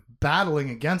him, battling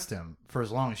against him for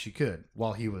as long as she could,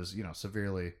 while he was,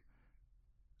 severely,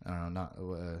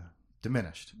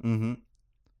 diminished. Mm-hmm.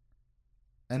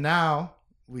 And now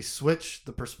we switch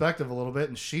the perspective a little bit,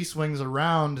 and she swings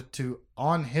around to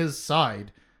on his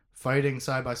side, fighting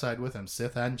side by side with him,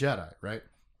 Sith and Jedi, right?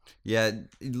 Yeah,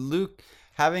 Luke.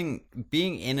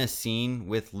 being in a scene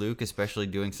with Luke, especially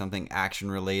doing something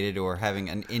action related or having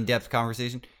an in-depth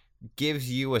conversation,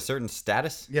 gives you a certain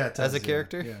status as a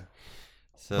character. Yeah.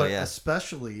 So But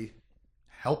especially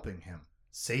helping him,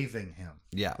 saving him.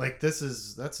 Yeah. Like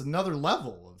that's another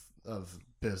level of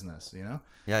business, you know?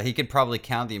 Yeah, he could probably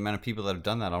count the amount of people that have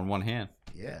done that on one hand.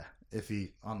 Yeah. If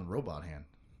he on the robot hand.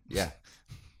 Yeah.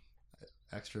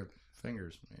 Extra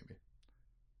fingers, maybe.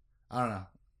 I don't know.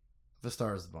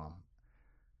 Vistar is the bomb.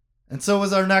 And so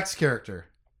was our next character.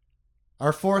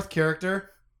 Our fourth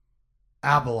character,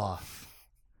 Abeloth.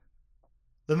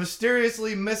 The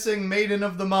mysteriously missing maiden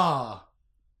of the Maw.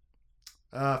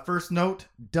 First note,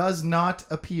 does not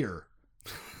appear.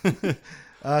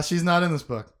 She's not in this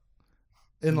book.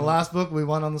 In the last book, we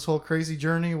went on this whole crazy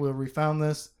journey where we found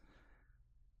this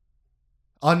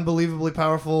unbelievably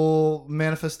powerful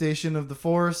manifestation of the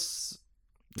Force.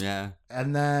 Yeah.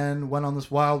 And then went on this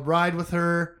wild ride with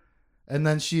her. And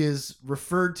then she is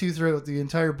referred to throughout the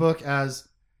entire book as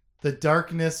the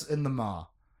darkness in the Maw.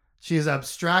 She is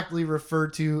abstractly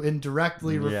referred to,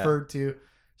 indirectly referred to.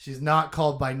 She's not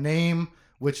called by name,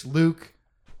 which Luke,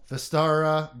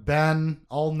 Vistara, Ben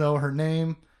all know her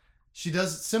name. She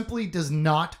simply does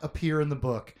not appear in the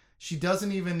book. She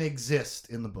doesn't even exist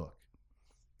in the book.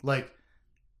 Like,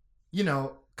 you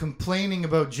know, complaining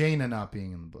about Jaina not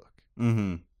being in the book.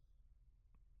 Mm-hmm.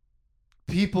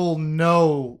 People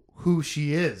know who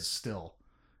she is still,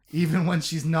 even when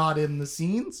she's not in the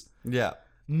scenes. Yeah.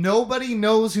 Nobody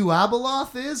knows who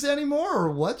Abeloth is anymore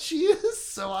or what she is,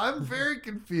 so I'm very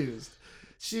confused.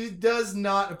 She does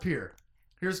not appear.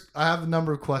 I have a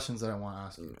number of questions that I want to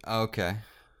ask you. Okay.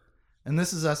 And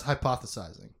this is us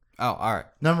hypothesizing. Oh, all right.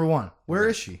 Number one, where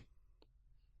is she?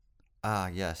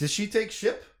 Yes. Did she take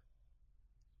ship?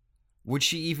 Would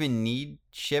she even need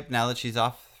ship now that she's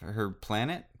off her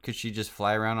planet? Could she just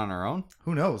fly around on her own?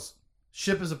 Who knows?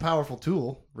 Ship is a powerful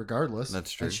tool, regardless.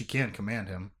 That's true. And she can command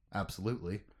him,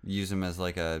 absolutely. Use him as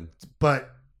like a...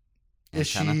 But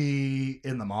antenna? Is she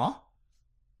in the Maw?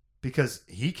 Because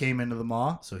he came into the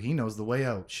Maw, so he knows the way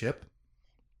out. Ship.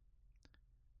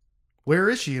 Where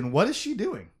is she and what is she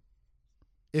doing?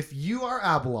 If you are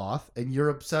Abeloth and you're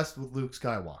obsessed with Luke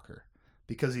Skywalker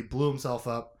because he blew himself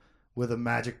up with a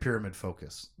magic pyramid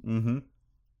focus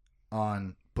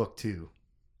on book 2.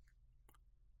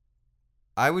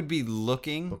 I would be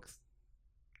looking... Book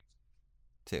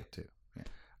 2. Yeah.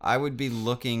 I would be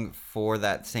looking for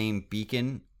that same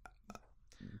beacon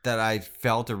that I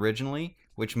felt originally,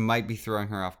 which might be throwing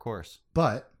her off course.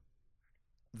 But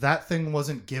that thing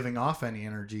wasn't giving off any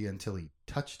energy until he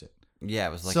touched it. Yeah,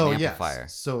 it was like an amplifier.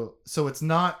 Yes. So it's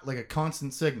not like a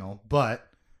constant signal, but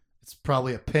it's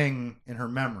probably a ping in her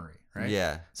memory, right?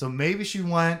 Yeah. So maybe she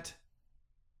went,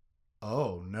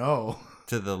 oh no.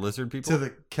 To the lizard people? To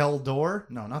the Keldor?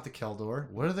 No, not the Keldor.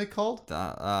 What are they called?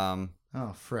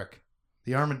 Oh, frick.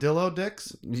 The armadillo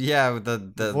dicks? Yeah,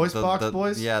 the voice box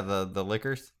boys? Yeah, the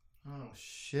lickers. Oh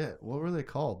shit. What were they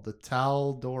called? The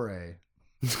Taldore.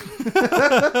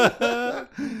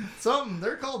 Something.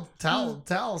 They're called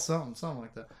Tal something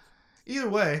like that. Either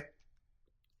way,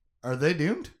 are they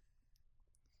doomed?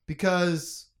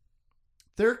 Because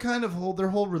their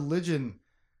whole religion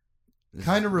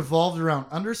kind of revolved around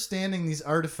understanding these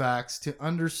artifacts to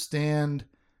understand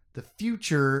the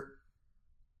future,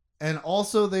 and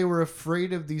also they were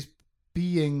afraid of these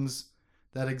beings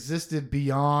that existed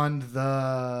beyond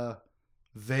the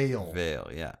veil.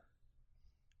 Yeah.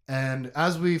 And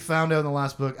as we found out in the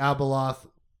last book, Abeloth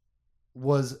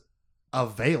was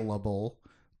available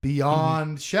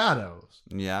beyond shadows.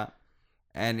 Yeah.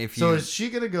 And if So is she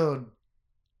going to go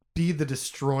be the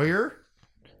destroyer?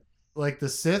 Like the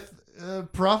Sith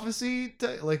prophecy?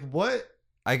 Like what?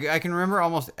 I can remember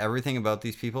almost everything about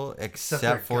these people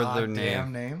except for their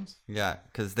goddamn names. Yeah,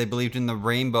 because they believed in the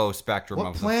rainbow spectrum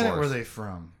of the Force. What planet were they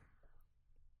from?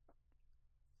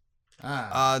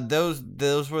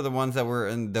 Those were the ones that were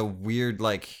in the weird,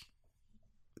 like...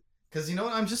 Because you know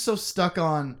what? I'm just so stuck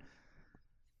on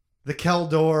the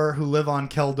Keldor who live on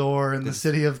Keldor in the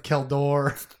city of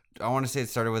Keldor. I want to say it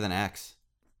started with an X.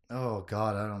 Oh,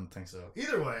 God, I don't think so.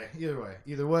 Either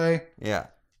way. Yeah.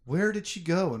 Where did she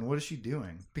go and what is she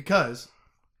doing? Because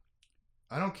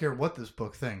I don't care what this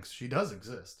book thinks. She does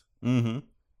exist. Mm-hmm.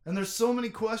 And there's so many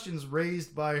questions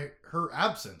raised by her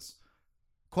absence.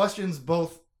 Questions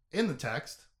both in the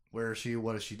text, where is she,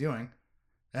 what is she doing,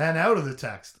 and out of the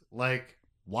text, like,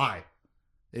 why?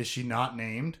 Is she not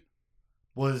named?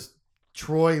 Was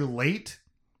Troy late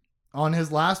on his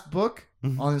last book,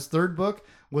 on his third book?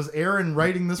 Was Aaron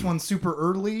writing this one super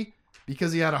early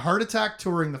because he had a heart attack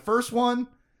touring the first one?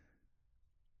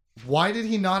 Why did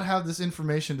he not have this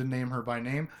information to name her by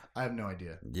name? I have no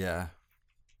idea. Yeah.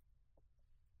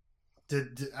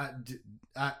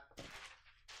 I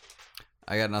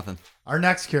got nothing. Our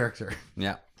next character.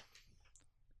 Yeah.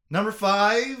 Number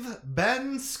 5,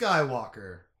 Ben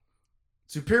Skywalker.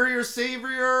 Superior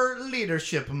Savior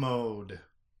Leadership Mode.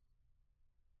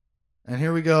 And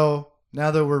here we go.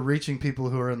 Now that we're reaching people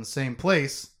who are in the same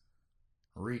place,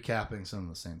 recapping some of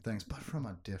the same things, but from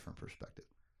a different perspective.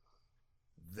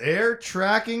 They're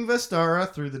tracking Vestara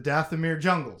through the Dathomir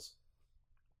jungles.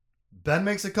 Ben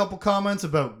makes a couple comments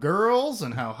about girls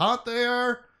and how hot they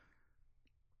are.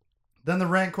 Then the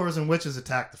Rancors and Witches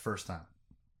attack the first time,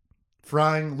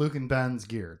 frying Luke and Ben's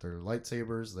gear. Their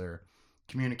lightsabers, their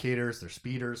communicators, their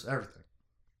speeders, everything.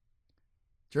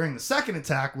 During the second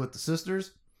attack with the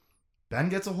sisters, Ben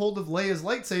gets a hold of Leia's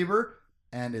lightsaber,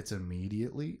 and it's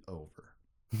immediately over.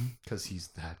 Because he's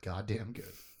that goddamn good.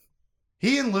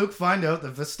 He and Luke find out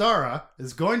that Vestara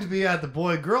is going to be at the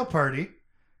boy-girl party,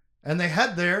 and they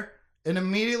head there and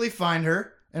immediately find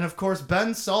her. And of course,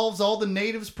 Ben solves all the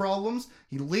natives' problems.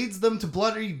 He leads them to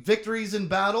bloody victories in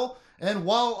battle, and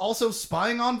while also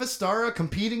spying on Vestara,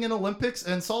 competing in Olympics,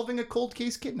 and solving a cold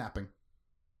case kidnapping.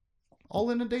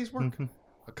 All in a day's work.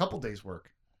 A couple days'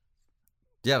 work.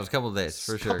 Yeah, it was a couple of days,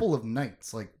 for sure. A couple of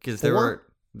nights. Like, because there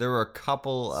were a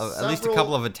couple of, at least a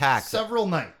couple of attacks. Several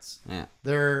nights.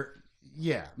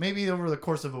 Yeah. Maybe over the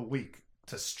course of a week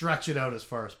to stretch it out as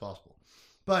far as possible.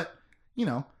 But,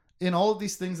 in all of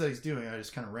these things that he's doing, I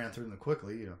just kind of ran through them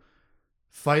quickly,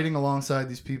 fighting alongside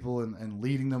these people and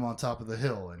leading them on top of the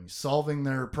hill and solving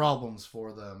their problems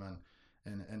for them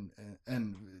and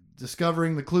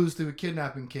discovering the clues to a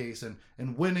kidnapping case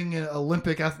and winning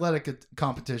Olympic athletic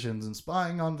competitions and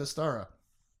spying on Vestara.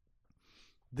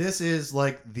 This is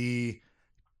like the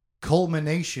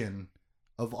culmination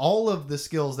of all of the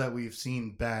skills that we've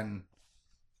seen Ben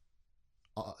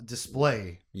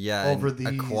display over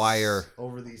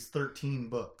these 13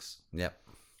 books. Yep.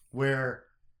 Where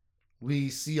we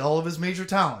see all of his major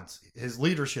talents, his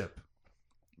leadership,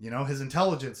 his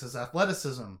intelligence, his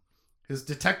athleticism, his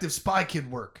detective spy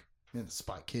kid work.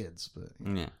 Spy kids, but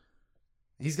yeah.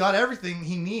 He's got everything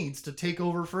he needs to take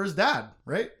over for his dad,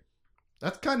 right?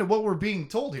 That's kind of what we're being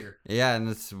told here. Yeah, and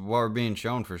that's what we're being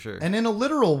shown for sure. And in a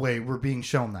literal way, we're being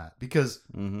shown that because,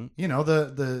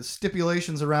 the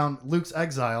stipulations around Luke's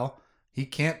exile, he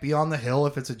can't be on the hill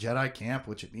if it's a Jedi camp,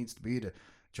 which it needs to be to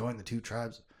join the 2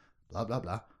 tribes, blah, blah,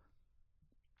 blah.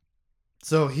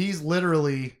 So he's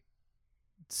literally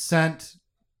sent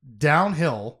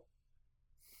downhill,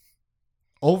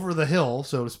 over the hill,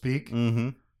 so to speak. Mm-hmm.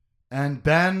 And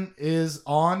Ben is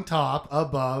on top,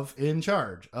 above, in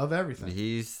charge of everything.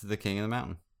 He's the king of the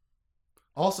mountain.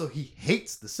 Also, he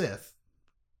hates the Sith.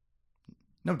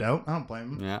 No doubt. I don't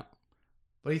blame him. Yeah.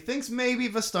 But he thinks maybe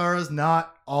Vestara's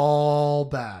not all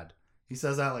bad. He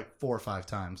says that like 4 or 5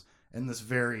 times in this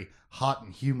very hot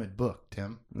and humid book,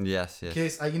 Tim. Yes. In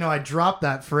case, I dropped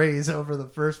that phrase over the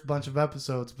first bunch of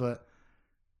episodes, but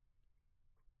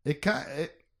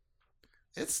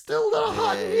it's still a little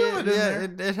hot and humid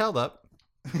in there. It held up.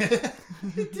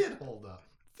 It did hold up.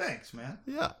 Thanks, man.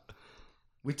 Yeah.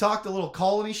 We talked a little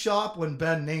colony shop when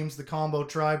Ben names the combo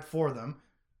tribe for them,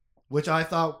 which I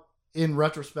thought, in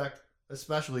retrospect,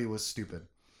 especially was stupid.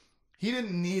 He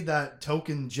didn't need that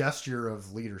token gesture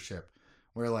of leadership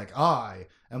where like, I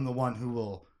am the one who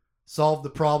will solve the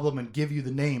problem and give you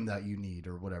the name that you need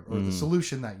or whatever, or the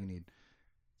solution that you need.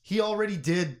 He already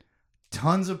did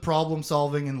tons of problem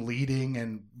solving and leading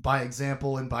and by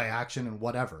example and by action and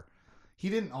whatever. He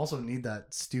didn't also need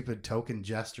that stupid token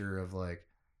gesture of like,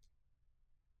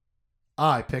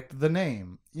 I picked the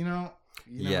name, you know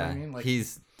what I mean? Like, he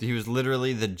was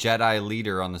literally the Jedi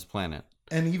leader on this planet.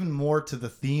 And even more to the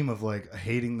theme of like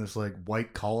hating this like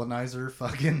white colonizer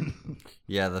fucking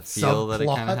the feel that it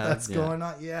kind of had that's going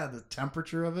on. Yeah, the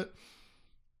temperature of it.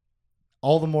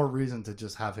 All the more reason to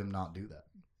just have him not do that.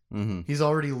 Mm-hmm. He's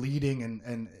already leading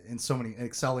and in so many,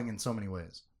 excelling in so many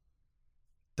ways.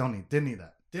 Didn't need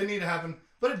that. Didn't need to happen,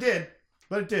 but it did.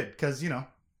 Because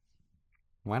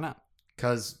why not?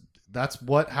 Because that's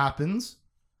what happens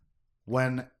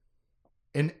when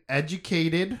an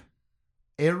educated,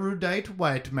 erudite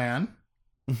white man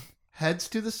heads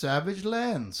to the savage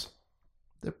lands.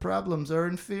 Their problems are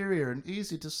inferior and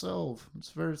easy to solve.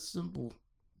 It's very simple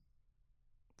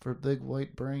for big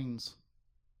white brains.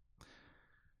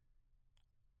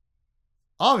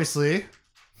 Obviously,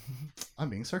 I'm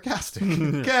being sarcastic.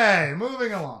 Okay,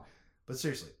 moving along. But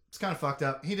seriously, it's kind of fucked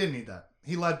up. He didn't need that.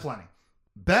 He led plenty.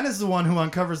 Ben is the one who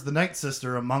uncovers the Night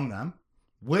Sister among them,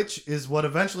 which is what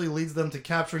eventually leads them to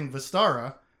capturing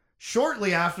Vestara.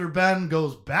 shortly after Ben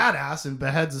goes badass and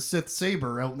beheads a Sith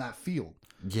saber out in that field.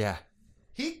 Yeah.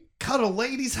 He cut a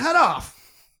lady's head off.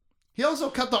 He also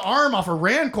cut the arm off a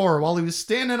Rancor while he was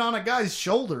standing on a guy's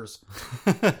shoulders.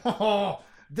 Oh,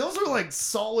 those are like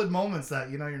solid moments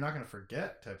that, you know, you're not going to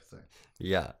forget type of thing.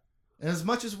 Yeah. And as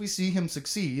much as we see him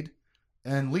succeed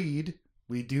and lead,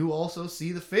 we do also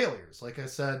see the failures. Like I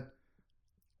said,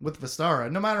 with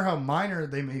Vistara, no matter how minor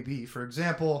they may be. For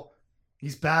example,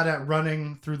 he's bad at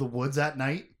running through the woods at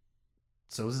night.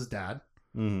 So is his dad.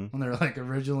 Mm-hmm. When they're like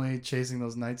originally chasing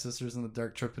those Night Sisters in the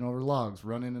dark, tripping over logs,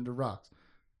 running into rocks.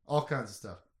 All kinds of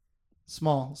stuff.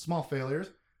 Small failures.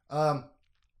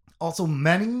 Also,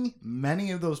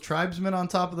 many of those tribesmen on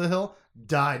top of the hill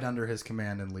died under his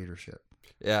command and leadership.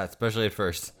 Yeah, especially at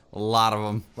first. A lot of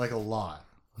them. Like a lot.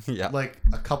 Yeah. Like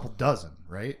a couple dozen,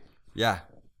 right? Yeah.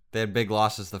 They had big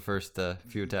losses the first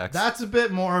few attacks. That's a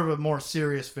bit more of a more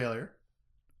serious failure.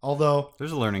 Although,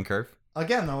 there's a learning curve.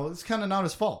 Again, though, it's kind of not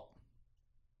his fault.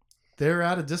 They're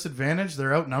at a disadvantage.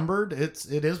 They're outnumbered. It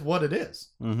is what it is.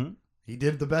 Mm-hmm. He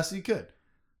did the best he could.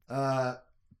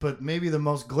 But maybe the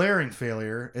most glaring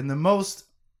failure and the most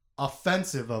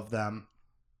offensive of them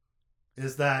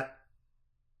is that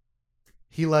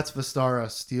he lets Vistara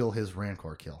steal his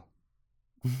Rancor kill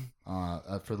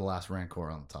for the last Rancor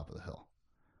on the top of the hill.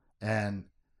 And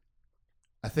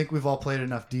I think we've all played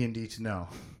enough D&D to know.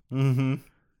 Mm-hmm.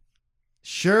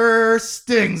 Sure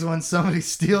stings when somebody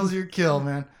steals your kill,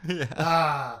 man.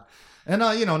 Yeah.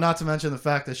 And, you know, not to mention the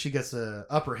fact that she gets the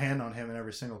upper hand on him in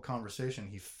every single conversation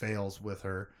he fails with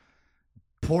her.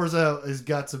 Pours out his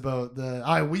guts about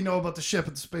we know about the ship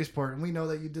at the spaceport, and we know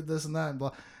that you did this and that, and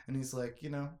blah. And he's like,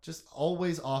 you know, just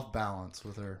always off balance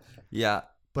with her. Yeah.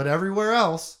 But everywhere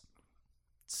else,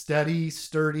 steady,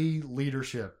 sturdy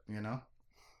leadership, you know?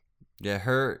 Yeah,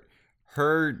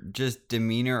 her just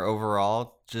demeanor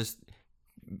overall, just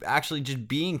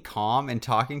being calm and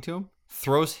talking to him,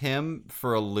 throws him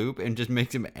for a loop and just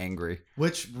makes him angry.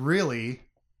 Which really,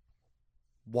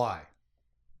 why?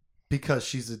 Because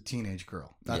she's a teenage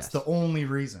girl. That's the only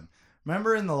reason.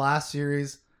 Remember in the last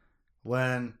series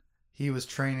when he was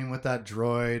training with that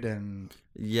droid and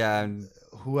yeah,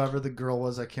 whoever the girl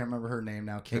was, I can't remember her name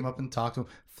now, came up and talked to him,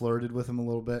 flirted with him a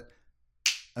little bit.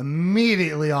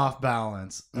 Immediately off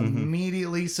balance. Mm-hmm.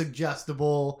 Immediately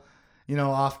suggestible, you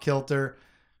know, off kilter.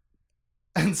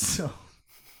 And so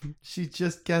she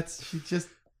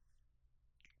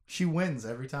wins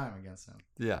every time against him.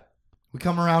 Yeah. We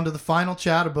come around to the final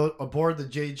chat aboard the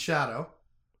Jade Shadow,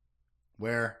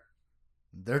 where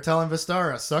they're telling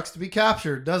Vistara, sucks to be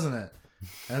captured, doesn't it?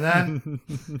 And then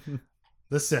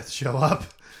the Sith show up,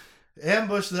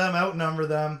 ambush them, outnumber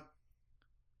them,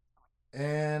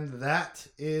 and that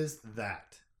is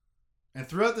that. And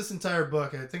throughout this entire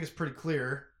book, I think it's pretty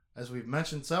clear, as we've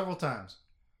mentioned several times,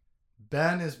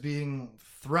 Ben is being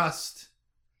thrust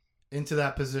into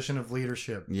that position of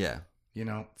leadership. Yeah. You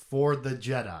know, for the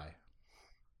Jedi.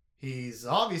 He's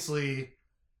obviously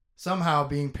somehow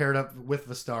being paired up with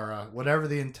Vistara. Whatever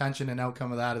the intention and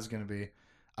outcome of that is going to be,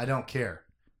 I don't care.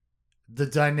 The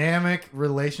dynamic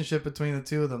relationship between the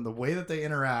two of them, the way that they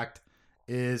interact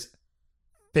is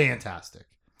fantastic.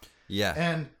 Yeah.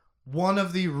 And one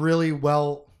of the really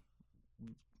well...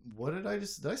 Did I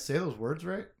say those words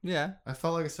right? Yeah. I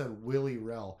felt like I said Willie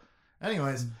Rell.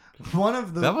 Anyways, one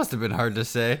of the... That must have been hard to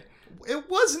say. It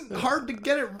wasn't hard to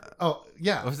get it... Oh,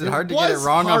 yeah. Was it hard to get it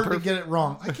wrong? Hard to get it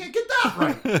wrong. I can't get that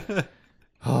right.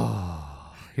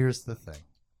 Oh, here's the thing.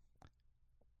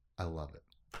 I love it.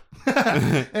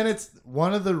 And it's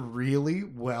one of the really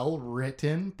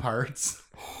well-written parts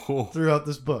throughout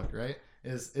this book, right?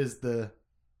 Is the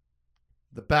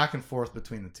back and forth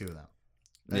between the two of them.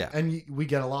 Yeah. And we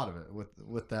get a lot of it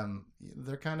with them.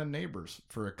 They're kind of neighbors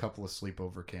for a couple of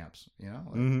sleepover camps, you know?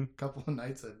 Like a couple of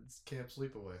nights at Camp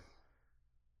Sleepaway.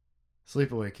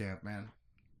 Sleepaway camp, man.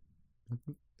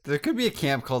 There could be a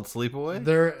camp called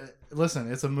Sleepaway.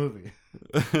 Listen, it's a movie.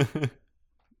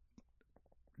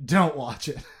 Don't watch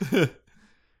it.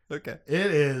 Okay. It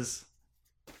is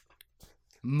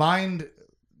mind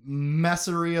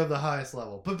messery of the highest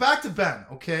level. But back to Ben,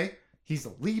 okay? He's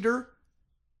a leader.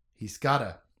 He's got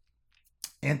a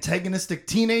antagonistic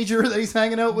teenager that he's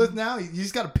hanging out with now.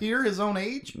 He's got a peer his own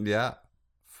age. Yeah.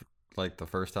 Like the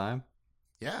first time?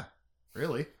 Yeah,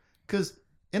 really. Because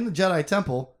in the Jedi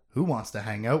Temple, who wants to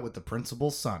hang out with the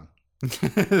principal's son?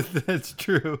 That's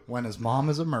true. When his mom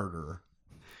is a murderer.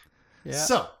 Yeah.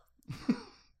 So.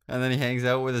 And then he hangs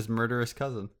out with his murderous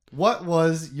cousin. What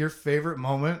was your favorite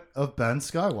moment of Ben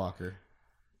Skywalker?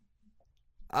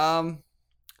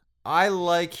 I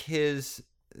like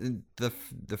the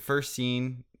first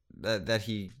scene that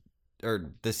he,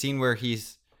 or the scene where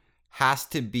he's has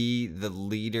to be the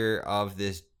leader of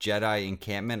this Jedi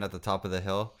encampment at the top of the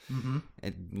hill. Mm-hmm.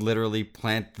 And literally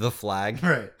plant the flag.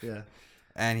 Right, yeah.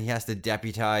 And he has to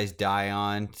deputize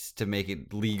Dion to make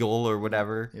it legal or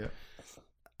whatever. Yeah.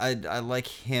 I like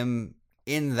him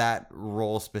in that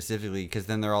role specifically, because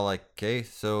then they're all like, okay,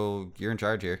 so you're in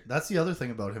charge here. That's the other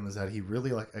thing about him, is that he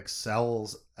really like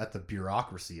excels at the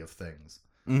bureaucracy of things.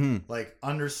 Mm-hmm. Like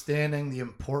understanding the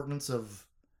importance of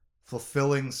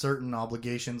fulfilling certain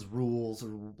obligations, rules,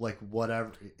 or like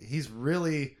whatever. He's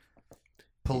really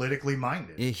politically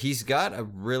minded. He's got a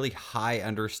really high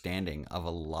understanding of a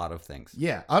lot of things.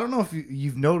 Yeah, I don't know if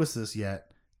you've noticed this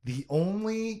yet. The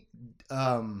only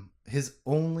his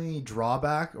only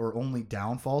drawback or only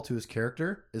downfall to his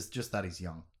character is just that he's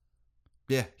young.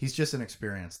 Yeah. He's just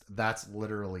inexperienced. That's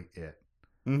literally it.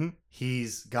 Mm-hmm.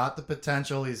 He's got the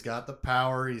potential, he's got the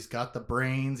power, he's got the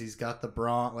brains, he's got the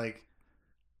brawn. Like,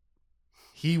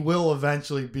 he will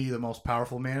eventually be the most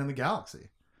powerful man in the galaxy.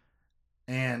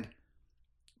 And,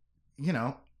 you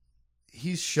know,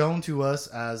 he's shown to us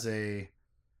as a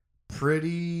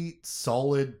pretty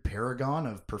solid paragon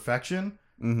of perfection,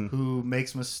 who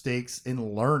makes mistakes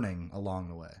in learning along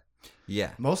the way.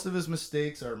 Yeah. Most of his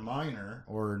mistakes are minor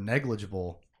or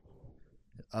negligible.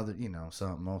 Other, you know,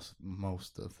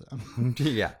 most of them.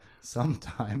 Yeah.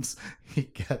 Sometimes he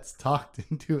gets talked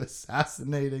into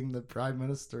assassinating the Prime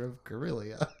Minister of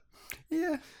Corellia.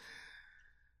 Yeah.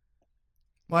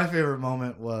 My favorite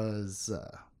moment was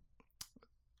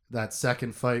that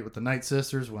second fight with the Night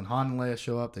Sisters when Han and Leia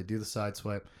show up. They do the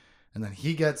sideswipe, and then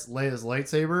he gets Leia's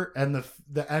lightsaber, and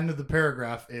the end of the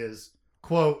paragraph is,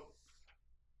 quote,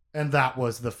 "and that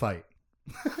was the fight."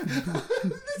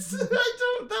 That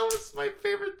was my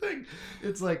favorite thing.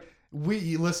 It's like,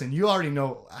 listen, you already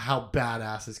know how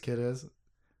badass this kid is.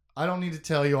 I don't need to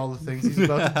tell you all the things he's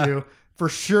about to do. For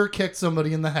sure kicked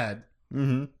somebody in the head.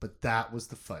 Mm-hmm. But that was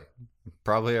the fight.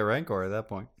 Probably a Rancor at that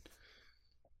point.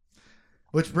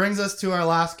 Which brings us to our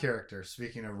last character.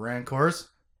 Speaking of Rancors.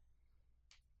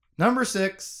 Number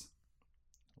 6.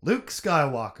 Luke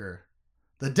Skywalker.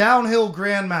 The downhill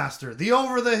Grandmaster. The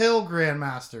over-the-hill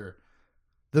Grandmaster.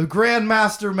 The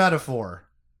Grandmaster metaphor.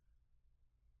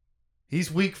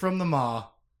 He's weak from the maw.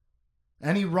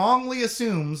 And he wrongly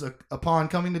assumes, upon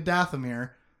coming to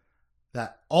Dathomir,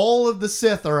 that all of the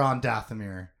Sith are on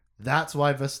Dathomir. That's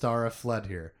why Vestara fled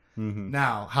here. Mm-hmm.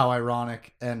 Now, how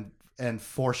ironic and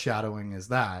foreshadowing is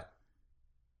that?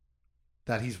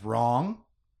 That he's wrong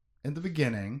in the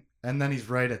beginning, and then he's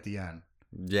right at the end.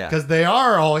 Yeah. Because they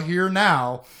are all here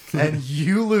now, and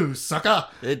you lose, sucker.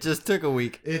 It just took a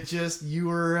week. You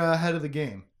were ahead of the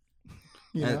game.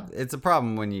 You know? It's a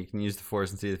problem when you can use the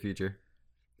Force and see the future.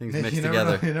 Things mixed you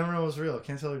together. You never know what's real.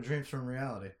 Can't tell your dreams from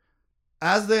reality.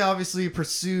 As they obviously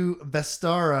pursue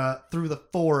Vestara through the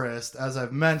forest, as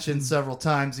I've mentioned several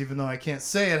times, even though I can't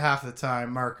say it half the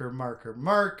time,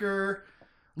 marker.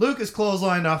 Luke is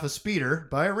clotheslined off a speeder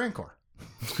by a Rancor.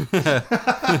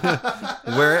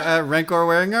 Rancor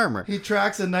wearing armor. He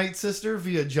tracks a Night Sister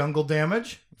via jungle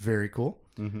damage. Very cool.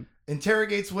 Mm-hmm.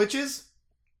 Interrogates witches.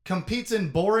 Competes in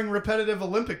boring, repetitive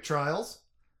Olympic trials.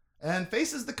 And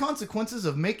faces the consequences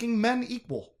of making men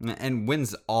equal. And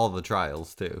wins all the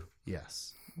trials, too.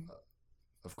 Yes.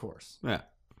 Of course. Yeah.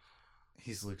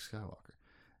 He's Luke Skywalker.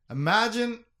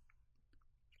 Imagine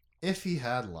if he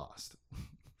had lost.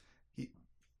 He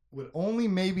would only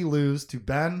maybe lose to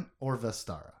Ben or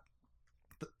Vestara.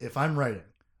 If I'm writing.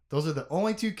 Those are the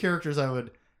only two characters I would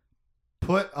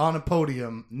put on a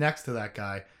podium next to that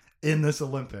guy in this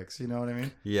Olympics. You know what I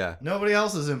mean? Yeah. Nobody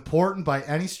else is important by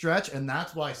any stretch, and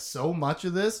that's why so much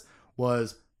of this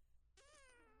was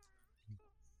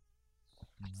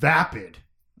vapid.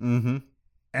 Mm-hmm.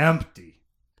 Empty.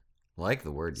 Like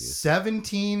the word used.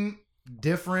 17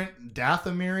 different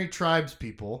Dathomiri tribes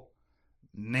people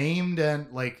named and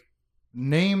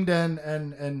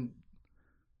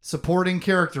supporting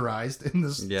characterized in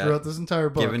this throughout this entire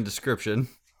book. Given description.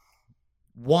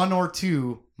 One or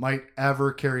two might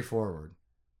ever carry forward.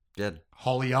 Good.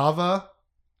 Holyava,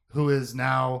 who is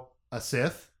now a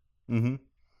Sith, Mm-hmm.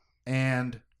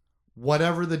 and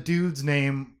whatever the dude's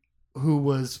name who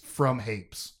was from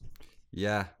Hapes.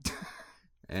 Yeah.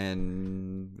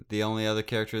 And the only other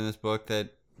character in this book that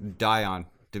Dion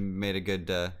made a good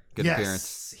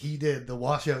appearance. He did. The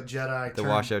washout Jedi. The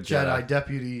washout Jedi.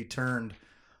 Deputy turned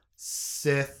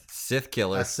Sith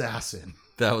killer assassin.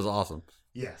 That was awesome.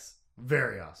 Yes.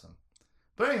 Very awesome.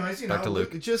 But anyways, Back to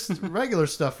Luke. Just regular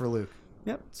stuff for Luke.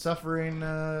 Yep. Suffering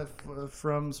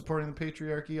from supporting the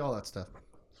patriarchy, all that stuff.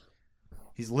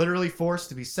 He's literally forced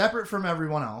to be separate from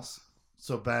everyone else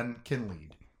so Ben can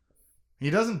lead. He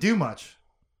doesn't do much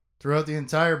throughout the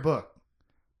entire book.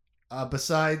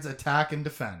 besides attack and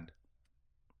defend.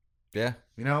 Yeah.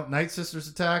 You know, Night Sisters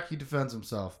attack, he defends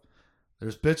himself.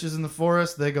 There's bitches in the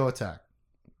forest, they go attack.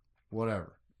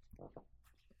 Whatever.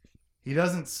 He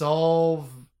doesn't solve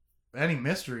any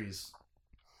mysteries.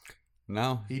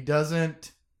 No. He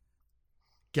doesn't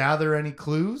gather any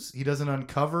clues. He doesn't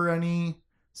uncover any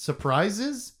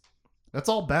surprises. That's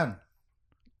all Ben.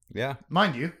 Yeah.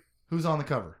 Mind you, who's on the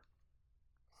cover?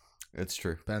 It's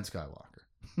true. Ben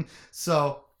Skywalker.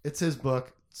 So, it's his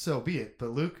book, so be it.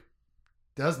 But Luke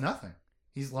does nothing.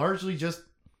 He's largely just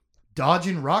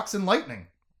dodging rocks and lightning.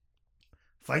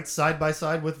 Fights side by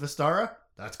side with Vistara.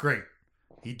 That's great.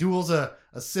 He duels a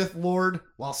Sith Lord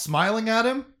while smiling at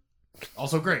him.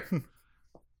 Also great.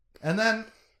 And then,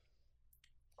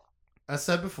 as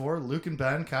said before, Luke and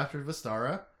Ben captured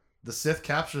Vistara. The Sith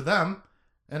capture them.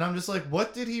 And I'm just like,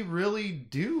 what did he really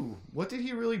do? What did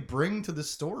he really bring to the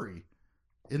story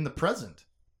in the present?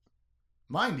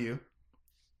 Mind you,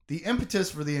 the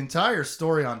impetus for the entire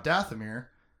story on Dathomir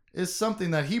is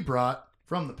something that he brought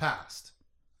from the past.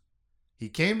 He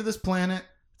came to this planet,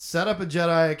 set up a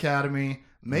Jedi Academy,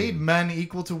 made men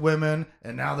equal to women,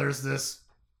 and now there's this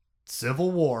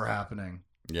civil war happening.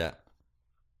 Yeah.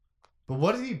 But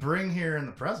what did he bring here in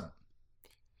the present?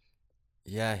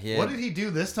 Yeah, What did he do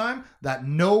this time that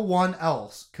no one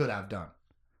else could have done?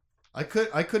 I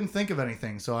couldn't think of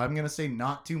anything, so I'm going to say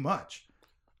not too much.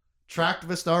 Tracked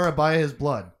Vistara by his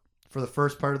blood for the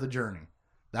first part of the journey.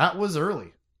 That was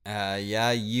early.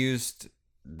 Used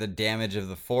the damage of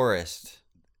the forest.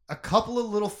 A couple of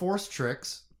little force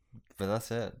tricks. But that's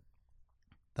it.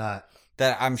 That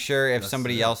I'm sure if That's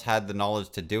somebody it. else had the knowledge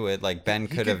to do it, like Ben he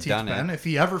could have teach done Ben it. if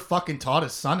he ever fucking taught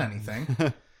his son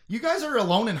anything. You guys are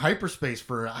alone in hyperspace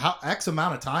for X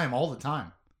amount of time all the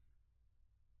time.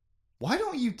 Why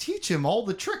don't you teach him all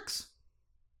the tricks?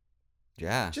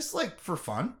 Yeah. Just like for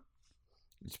fun.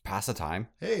 Just pass the time.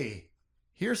 Hey,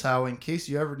 here's how, in case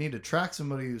you ever need to track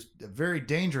somebody who's very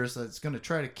dangerous that's going to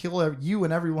try to kill you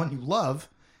and everyone you love,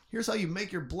 here's how you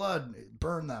make your blood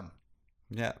burn them.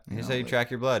 Yeah. You Here's know, how you like- track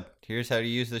your blood. Here's how to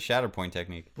use the Shatterpoint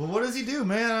technique. But what does he do,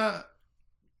 man?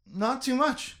 Not too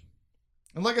much.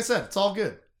 And like I said, it's all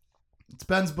good. It's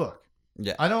Ben's book.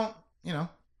 Yeah. I don't,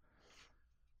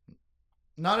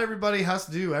 not everybody has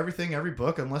to do everything, every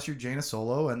book, unless you're Jaina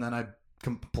Solo, and then I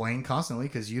complain constantly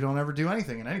because you don't ever do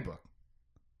anything in any book.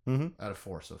 Mm-hmm. Out of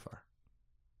 4 so far.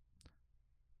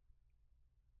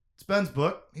 It's Ben's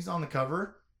book. He's on the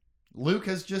cover. Luke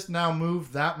has just now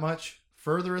moved that much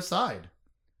further aside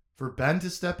for Ben to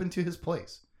step into his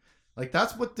place. Like,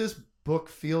 that's what this book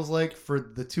feels like for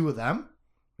the two of them.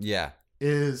 Yeah.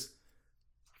 Is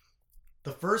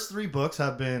the first 3 books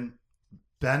have been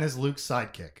Ben is Luke's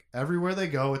sidekick. Everywhere they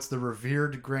go, it's the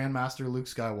revered Grandmaster Luke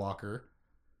Skywalker.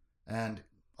 And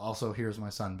also, here's my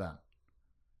son Ben.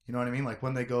 You know what I mean? Like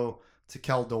when they go to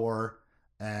Keldor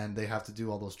and they have to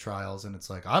do all those trials, and it's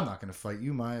like, I'm not going to fight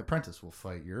you. My apprentice will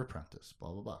fight your apprentice, blah,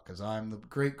 blah, blah, because I'm the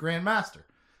great Grandmaster.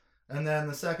 And then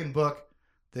the second book,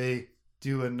 they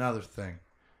do another thing.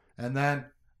 And then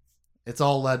it's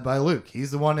all led by Luke.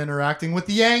 He's the one interacting with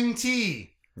the Yang T.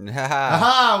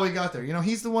 Aha, we got there.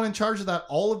 He's the one in charge of that,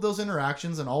 all of those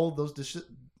interactions and all of those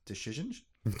decisions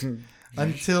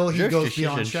until he Just goes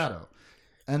beyond decisions. Shadow.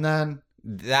 And then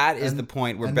That is the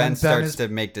point where and Ben then Ben starts is to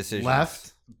make decisions.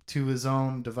 left to his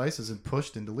own devices and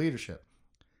pushed into leadership.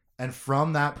 And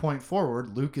from that point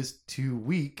forward, Luke is too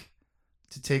weak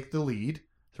to take the lead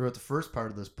throughout the first part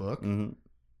of this book. Mm-hmm.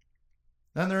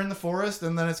 Then they're in the forest,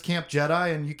 and then it's Camp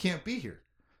Jedi, and you can't be here.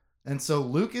 And so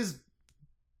Luke is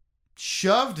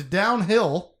shoved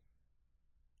downhill,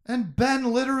 and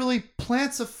Ben literally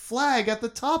plants a flag at the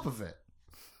top of it.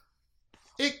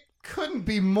 It couldn't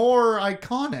be more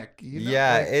iconic.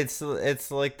 Yeah, like-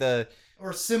 it's like the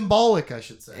or symbolic, I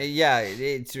should say.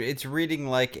 it's reading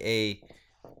like a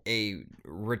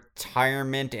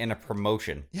retirement and a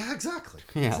promotion. Yeah, exactly.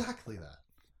 Yeah. Exactly that.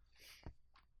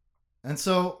 And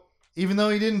so, even though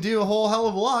he didn't do a whole hell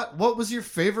of a lot, what was your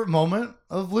favorite moment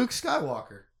of Luke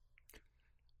Skywalker?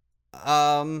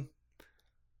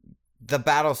 The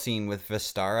battle scene with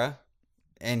Vistara,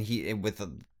 and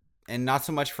and not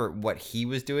so much for what he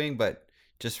was doing, but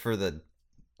just for the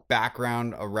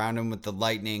background around him with the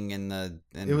lightning and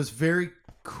It was very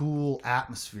cool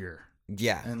atmosphere.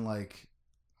 yeah, And like,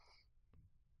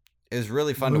 it was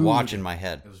really fun to mood. watch in my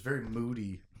head. it was very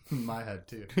moody in my head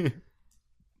too.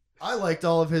 I liked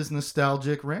all of his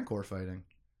nostalgic Rancor fighting.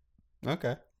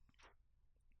 Okay.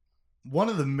 One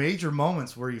of the major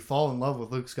moments where you fall in love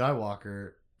with Luke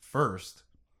Skywalker first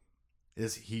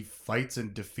is he fights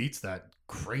and defeats that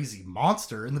crazy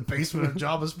monster in the basement of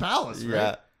Jabba's palace, right?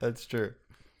 Yeah, that's true.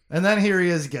 And then here he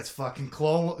is, he gets fucking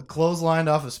clotheslined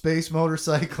off a space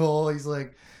motorcycle. He's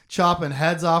like chopping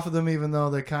heads off of them, even though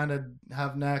they kind of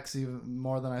have necks, even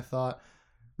more than I thought.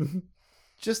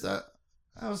 Just that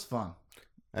was fun.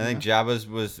 I think Jabba's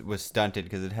was stunted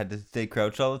because it had to stay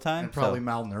crouched all the time. And probably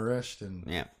malnourished and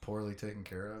yeah. poorly taken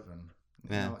care of. And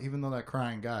Yeah. know, even though that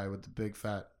crying guy with the big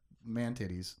fat man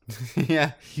titties,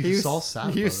 yeah, he was all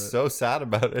sad. He was so sad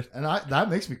about it, and that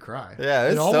makes me cry. Yeah,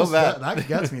 it's so bad. That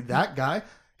gets me. That guy.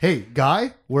 Hey,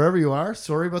 guy, wherever you are,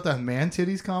 sorry about that man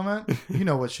titties comment. You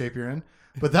know what shape you're in.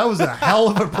 But that was a hell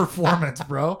of a performance,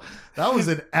 bro. That was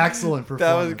an excellent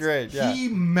performance. That was great, yeah. He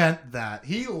meant that.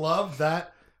 He loved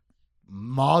that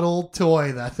model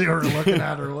toy that they were looking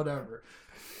at or whatever.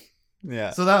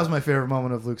 Yeah. So that was my favorite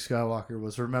moment of Luke Skywalker,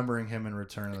 was remembering him in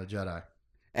Return of the Jedi.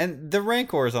 And the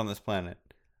Rancors on this planet,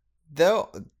 though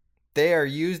they are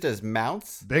used as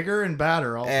mounts. Bigger and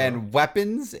badder also. And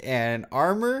weapons and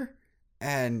armor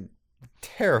and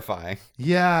terrifying.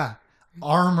 Yeah.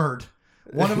 Armored.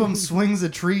 One of them swings a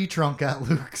tree trunk at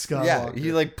Luke Skywalker. Yeah,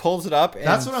 he like pulls it up and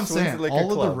that's what I'm saying. Like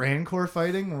all of the Rancor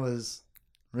fighting was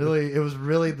really, it was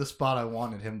really the spot I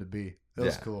wanted him to be. It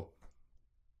was cool.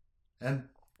 And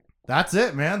that's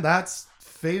it, man. That's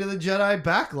Fate of the Jedi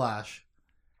Backlash.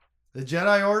 The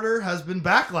Jedi Order has been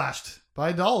backlashed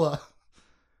by Dala.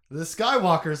 The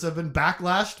Skywalkers have been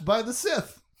backlashed by the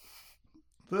Sith.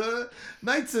 The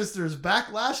Night Sisters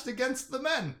backlashed against the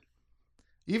men.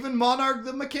 Even Monarch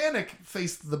the Mechanic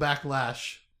faced the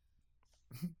backlash.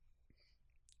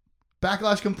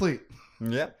 Backlash complete.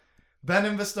 Yep. Ben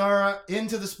and Vistara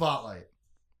into the spotlight.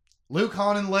 Luke,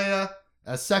 Han, and Leia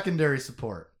as secondary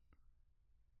support.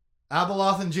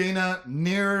 Abeloth and Jaina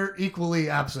near equally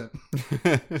absent.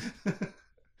 I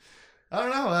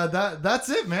don't know. That's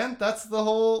it, man. That's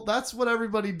what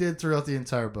everybody did throughout the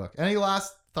entire book. Any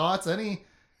last thoughts?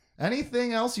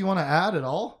 Anything else you want to add at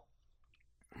all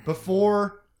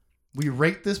before we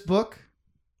rate this book?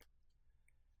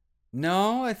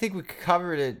 No, I think we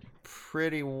covered it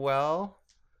pretty well.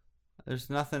 There's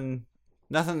nothing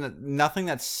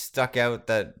that stuck out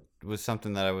that was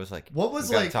something that I was like, what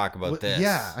was like talk about this.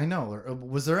 Yeah, I know.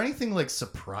 Was there anything like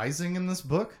surprising in this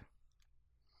book?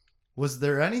 Was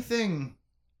there anything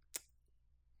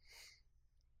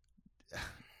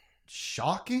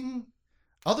shocking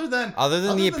other than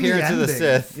the appearance of the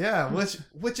Sith? Yeah,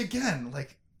 which again,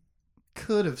 like,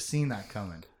 could have seen that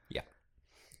coming.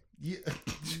 Yeah,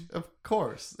 of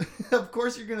course. Of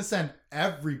course you're going to send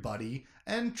everybody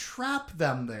and trap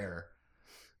them there.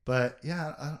 But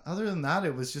yeah, other than that,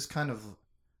 it was just kind of,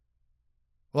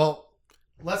 well,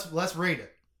 let's rate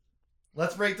it.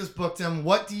 Let's rate this book, Tim.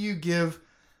 What do you give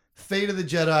Fate of the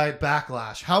Jedi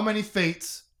Backlash? How many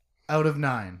fates out of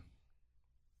 9?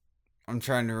 I'm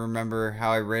trying to remember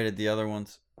how I rated the other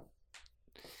ones.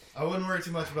 I wouldn't worry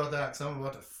too much about that because I'm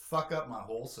about to fuck up my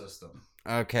whole system.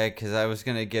 Okay, because I was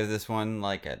going to give this one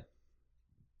like a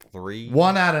 3.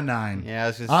 1 out of 9. Yeah,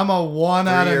 it's just I'm a 1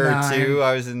 out of 9. 3 or 2.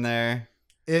 I was in there.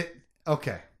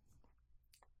 Okay.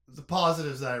 The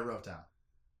positives that I wrote down.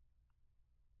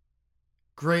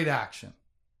 Great action.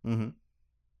 Mm-hmm.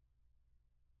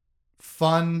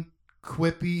 Fun,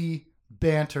 quippy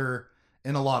banter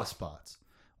in a lot of spots.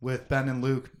 With Ben and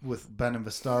Luke, with Ben and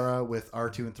Vistara, with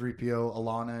R2 and 3PO,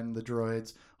 Alana and the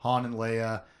droids, Han and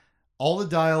Leia. All the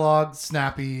dialogue,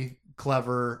 snappy,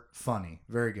 clever, funny.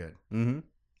 Very good. Mm-hmm.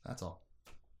 That's all.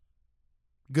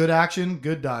 Good action,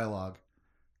 good dialogue.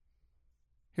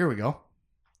 Here we go.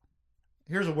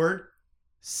 Here's a word.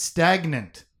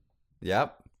 Stagnant.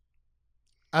 Yep.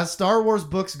 As Star Wars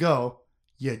books go,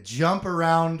 you jump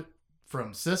around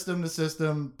from system to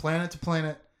system, planet to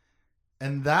planet,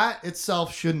 and that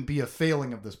itself shouldn't be a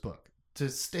failing of this book. To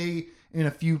stay in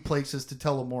a few places to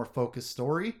tell a more focused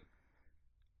story.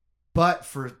 But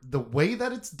for the way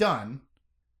that it's done,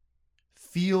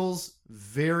 feels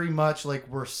very much like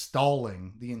we're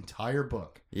stalling the entire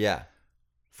book. Yeah.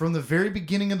 From the very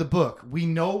beginning of the book, we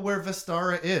know where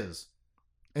Vistara is.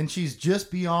 And she's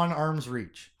just beyond arm's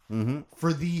reach. Mm-hmm.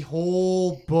 For the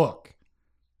whole book.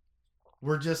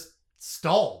 We're just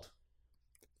stalled.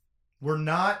 We're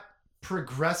not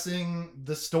progressing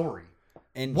the story.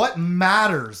 And what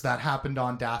matters that happened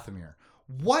on Dathomir?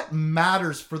 What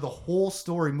matters for the whole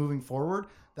story moving forward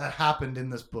that happened in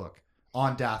this book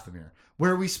on Dathomir,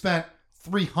 where we spent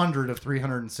 300 of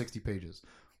 360 pages?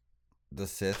 The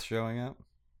Sith showing up?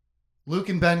 Luke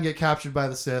and Ben get captured by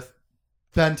the Sith.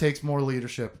 Ben takes more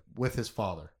leadership with his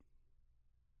father.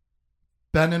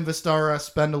 Ben and Vistara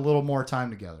spend a little more time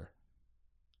together.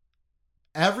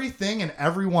 Everything and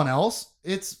everyone else,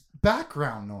 it's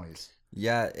background noise.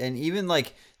 Yeah, and even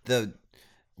like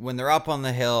when they're up on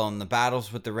the hill and the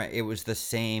battles with it was the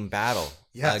same battle.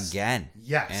 Yes. Again.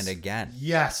 Yes. And again.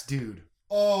 Yes, dude.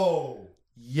 Oh,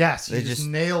 yes. You They just just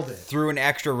nailed it. Threw an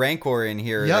extra Rancor in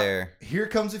here or Yep. there. Here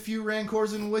comes a few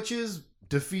Rancors and Witches,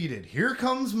 defeated. Here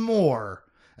comes more.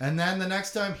 And then the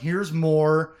next time, here's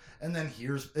more. And then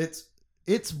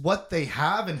it's what they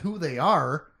have and who they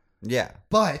are, Yeah.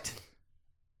 but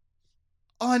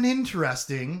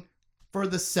uninteresting for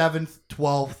the 7th,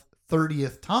 12th,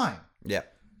 30th time. Yeah.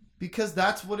 Because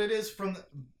that's what it is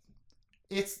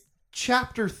it's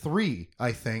chapter 3,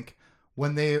 I think,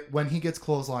 when he gets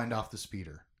clotheslined off the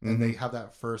speeder. And they have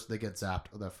they get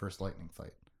zapped of that first lightning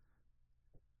fight.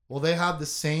 Well, they have the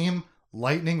same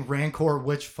lightning Rancor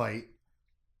witch fight.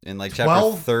 In like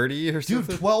 12 chapter 30 or something?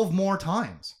 Dude, 12 more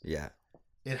times. Yeah.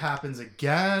 It happens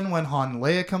again when Han and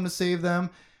Leia come to save them.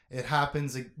 It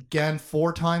happens again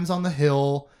 4 times on the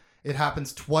hill. It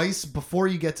happens twice before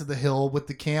you get to the hill with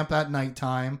the camp at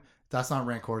nighttime. That's not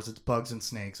Rancors, it's bugs and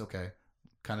snakes. Okay,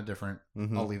 kind of different.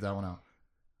 I'll leave that one out.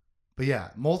 But yeah,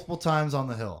 multiple times on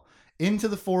the hill. Into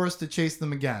the forest to chase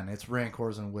them again. It's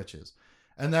Rancors and Witches.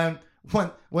 And then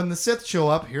when the Sith show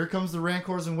up, here comes the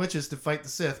Rancors and Witches to fight the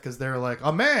Sith because they're like,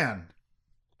 a man,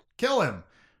 kill him.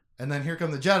 And then here come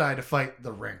the Jedi to fight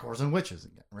the Rancors and Witches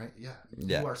again, right? Yeah.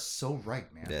 Yeah. You are so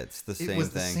right, man. Yeah, it's the same It was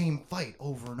thing. the same fight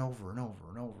over and over and over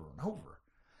and over and over.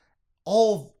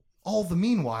 All the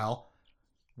meanwhile,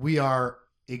 we are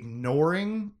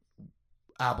ignoring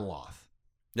Abeloth.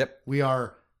 Yep. We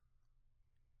are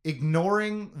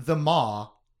ignoring the Maw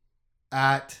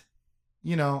to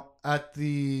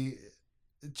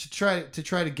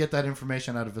try to get that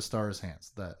information out of Vistara's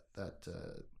hands, that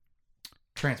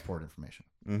transport information.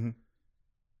 Mm-hmm.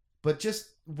 But just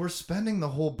we're spending the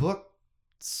whole book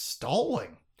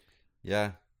stalling.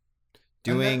 Yeah.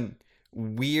 Doing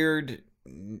weird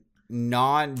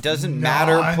doesn't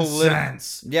matter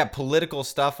political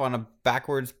stuff on a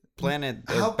backwards planet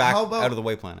or out of the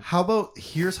way planet. How about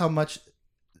here's how much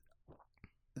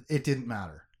it didn't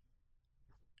matter.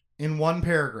 In one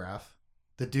paragraph,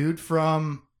 the dude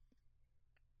from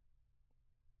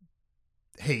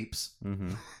Hapes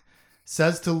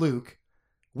says to Luke,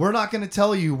 "We're not going to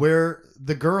tell you where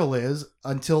the girl is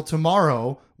until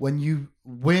tomorrow when you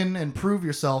win and prove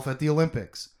yourself at the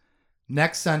Olympics."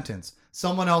 Next sentence.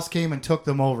 Someone else came and took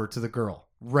them over to the girl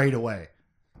right away.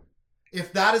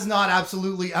 If that is not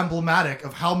absolutely emblematic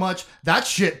of how much that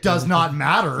shit does not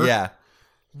matter. Yeah.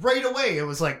 Right away, it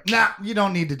was like, nah, you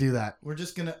don't need to do that. We're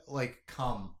just going to,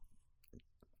 come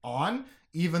on.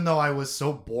 Even though I was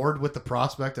so bored with the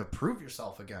prospect of prove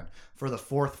yourself again for the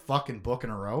 4th fucking book in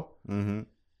a row. Mm-hmm.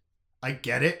 I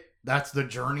get it. That's the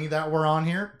journey that we're on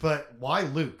here. But why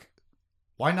Luke?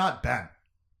 Why not Ben?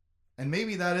 And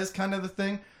maybe that is kind of the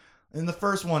thing. In the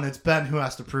first one, it's Ben who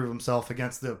has to prove himself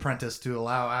against the apprentice to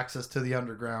allow access to the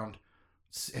underground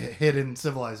hidden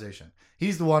civilization.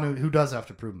 He's the one who does have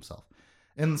to prove himself.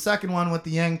 In the second one with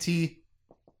the Yang T,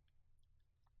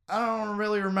 I don't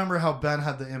really remember how Ben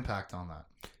had the impact on that.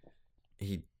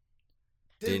 He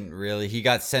didn't really. He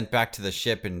got sent back to the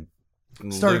ship and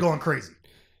started going crazy.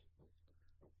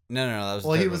 No, that was.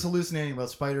 Well, he was hallucinating about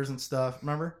spiders and stuff.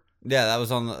 Remember? Yeah, that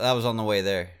was on the way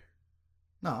there.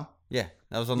 No. Yeah,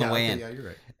 that was on the way in. Yeah,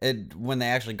 you're right. When they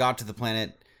actually got to the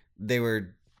planet, they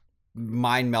were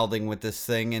mind melding with this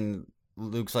thing, and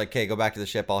Luke's like, "Okay, go back to the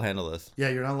ship. I'll handle this." Yeah,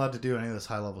 you're not allowed to do any of this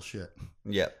high level shit.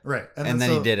 Yep. Right. And then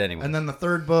he did anyway. And then the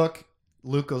third book,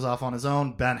 Luke goes off on his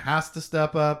own. Ben has to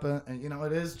step up, and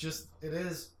it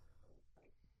is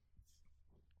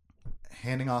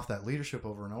handing off that leadership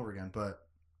over and over again. But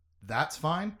that's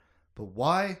fine. But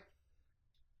why?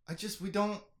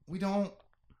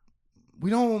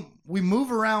 We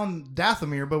move around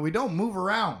Dathomir, but we don't move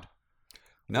around.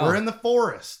 No. We're in the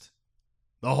forest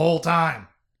the whole time.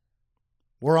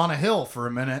 We're on a hill for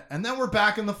a minute, and then we're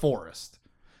back in the forest.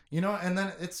 And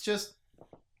then it's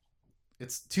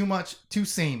too much, too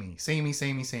samey.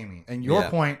 And your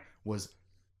point was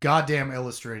goddamn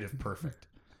illustrative perfect.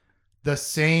 The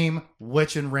same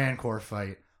Witch and Rancor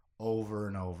fight over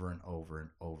and over and over and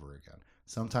over again.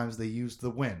 Sometimes they used the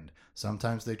wind.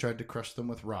 Sometimes they tried to crush them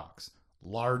with rocks.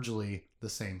 Largely the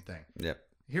same thing. Yep.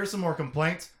 Here's some more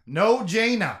complaints. No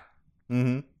Jaina.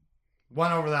 Mm-hmm.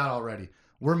 Went over that already.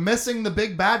 We're missing the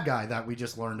big bad guy that we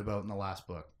just learned about in the last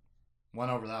book.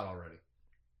 Went over that already.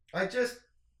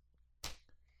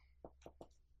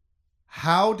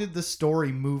 How did the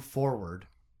story move forward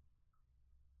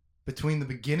between the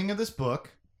beginning of this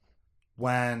book,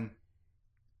 when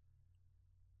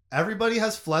everybody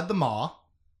has fled the Maw,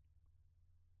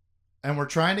 and we're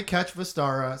trying to catch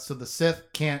Vistara so the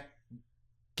Sith can't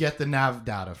get the nav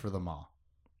data for the Maw?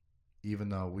 even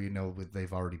though we know that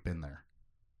they've already been there.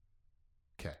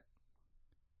 Okay.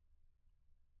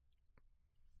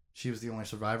 She was the only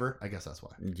survivor? I guess that's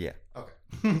why. Yeah. Okay.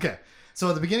 Okay. So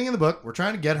at the beginning of the book, we're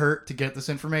trying to get her to get this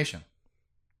information.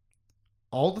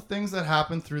 All the things that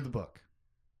happen through the book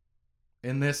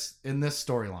in this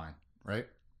storyline, right?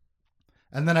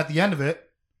 And then at the end of it,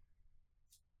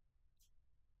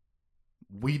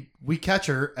 we catch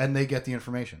her and they get the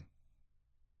information.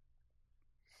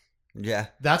 Yeah.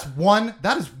 That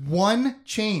is one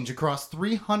change across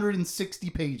 360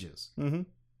 pages. Mm-hmm.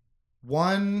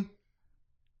 One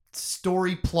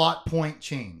story plot point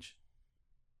change.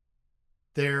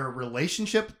 Their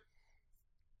relationship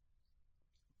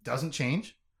doesn't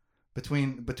change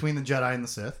between the Jedi and the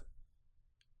Sith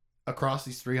across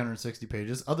these 360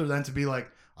 pages, other than to be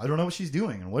like, I don't know what she's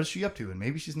doing and what is she up to, and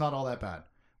maybe she's not all that bad.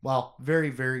 Well, very,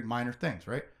 very minor things,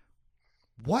 right?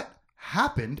 What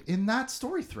happened in that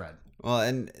story thread? Well,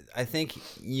 and I think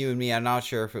you and me, I'm not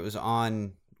sure if it was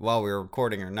on while we were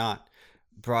recording or not,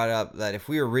 brought up that if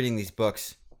we were reading these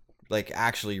books, like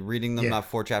actually reading them, not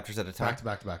 4 chapters at a time,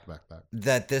 back to back,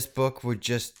 that this book would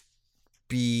just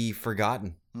be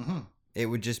forgotten. Mm-hmm. It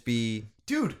would just be...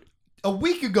 Dude, a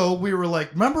week ago we were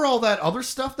like, remember all that other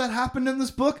stuff that happened in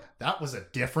this book? That was a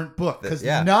different book because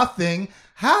nothing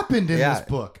happened in this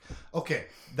book. Okay,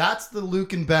 that's the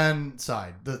Luke and Ben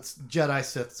side, the Jedi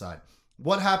Sith side.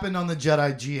 What happened on the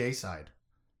Jedi GA side?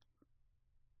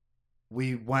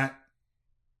 We went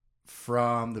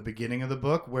from the beginning of the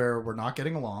book where we're not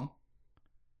getting along,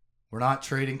 we're not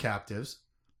trading captives,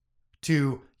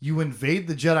 to you invade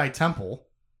the Jedi Temple,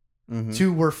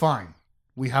 to we're fine,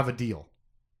 we have a deal.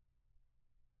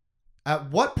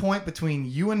 At what point between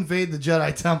you invade the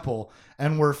Jedi Temple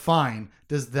and we're fine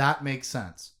does that make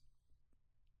sense?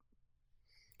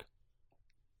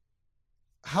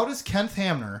 How does Kenneth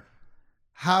Hamner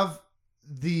have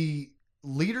the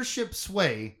leadership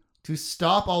sway to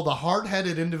stop all the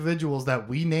hard-headed individuals that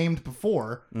we named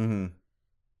before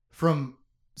from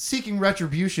seeking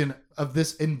retribution of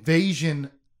this invasion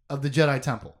of the Jedi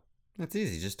Temple? That's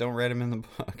easy. Just don't write them in the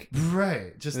book.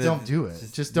 Right. Just don't do it.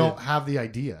 Just don't have the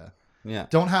idea. Yeah.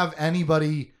 Don't have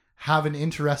anybody have an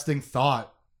interesting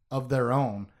thought of their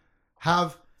own.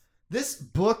 Have this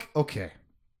book, okay.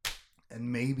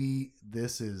 And maybe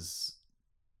this is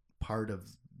part of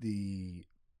the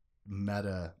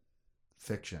meta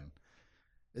fiction,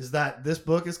 is that this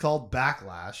book is called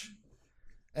Backlash,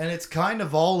 and it's kind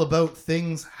of all about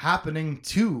things happening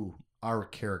to our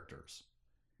characters.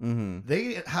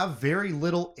 They have very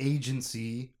little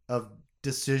agency of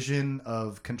decision,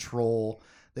 of control.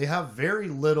 They have very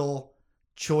little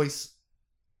choice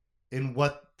in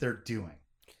what they're doing.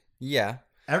 Yeah.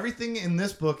 Everything in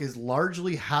this book is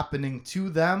largely happening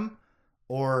to them,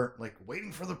 or like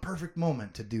waiting for the perfect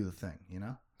moment to do the thing, you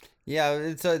know? Yeah,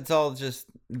 it's all just,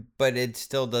 but it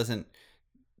still doesn't,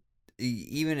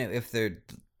 even if they're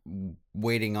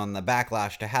waiting on the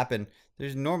backlash to happen,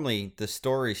 there's normally the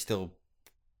story still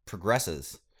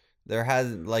progresses. There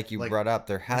hasn't, like you brought up,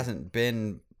 there hasn't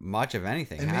been much of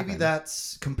anything and happen. Maybe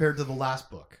that's compared to the last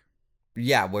book.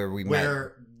 Yeah, where we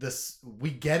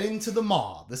get into the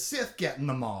Maw. The Sith get in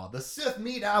the Maw. The Sith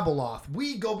meet Abeloth.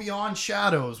 We go beyond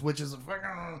Shadows, which is a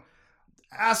fucking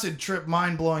acid trip,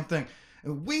 mind-blowing thing.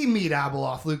 We meet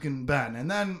Abeloth, Luke and Ben, and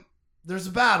then there's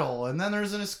a battle, and then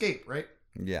there's an escape, right?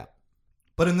 Yeah.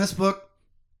 But in this book,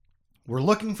 we're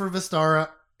looking for Vistara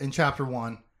in chapter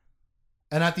 1,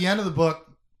 and at the end of the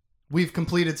book, we've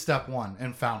completed step 1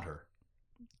 and found her.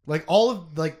 Like all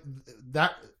of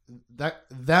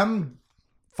them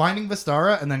finding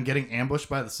Vistara and then getting ambushed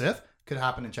by the Sith could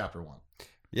happen in chapter 1.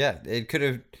 Yeah, it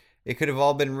could have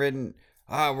all been written.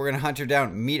 We're gonna hunt her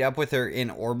down, meet up with her in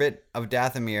orbit of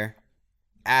Dathomir,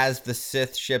 as the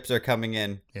Sith ships are coming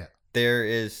in. Yeah, there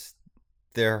is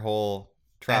their whole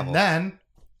travel, and then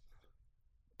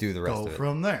do the rest of it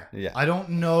from there. Yeah, I don't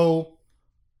know.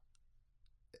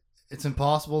 It's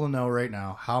impossible to know right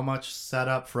now how much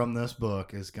setup from this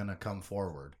book is gonna come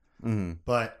forward.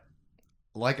 But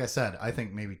like I said, I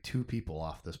think maybe 2 people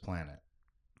off this planet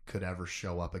could ever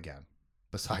show up again,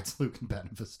 besides Luke and Ben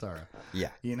and Vistara.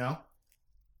 Yeah, you know,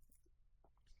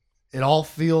 it all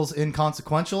feels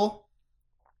inconsequential,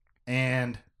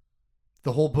 and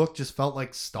the whole book just felt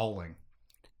like stalling.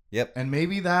 Yep. And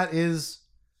maybe that is,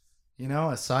 you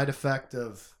know, a side effect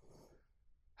of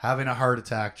having a heart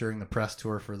attack during the press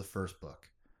tour for the first book.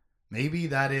 Maybe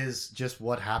that is just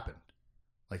what happened.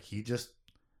 Like he just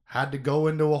had to go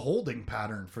into a holding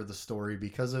pattern for the story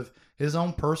because of his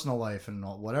own personal life and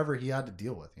whatever he had to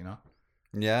deal with, you know?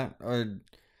 Yeah.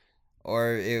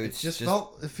 Or it just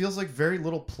felt, it feels like very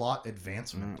little plot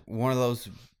advancement. One of those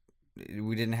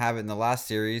we didn't have it in the last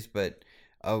series, but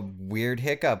a weird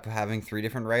hiccup having 3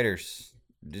 different writers.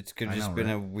 It could have just been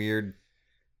a weird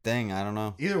thing. I don't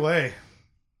know. Either way,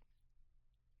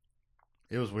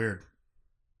 it was weird.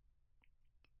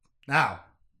 Now,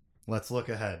 let's look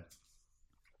ahead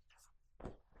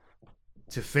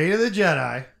to Fate of the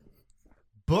Jedi,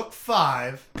 Book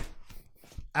 5,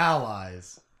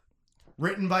 Allies.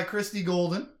 Written by Christy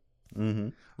Golden. Mm-hmm.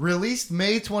 Released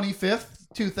May 25th,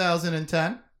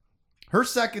 2010. Her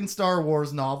second Star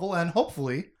Wars novel, and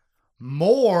hopefully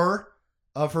more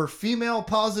of her female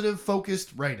positive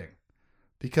focused writing.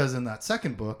 Because in that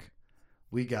second book,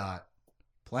 we got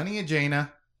plenty of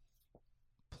Jaina,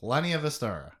 plenty of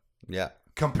Astara. Yeah.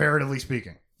 Comparatively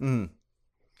speaking. Mm.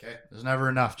 Okay. There's never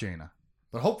enough Jaina.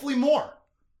 But hopefully more.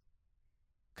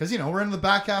 Because, we're in the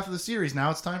back half of the series. Now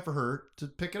it's time for her to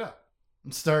pick it up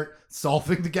and start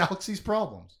solving the galaxy's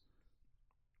problems.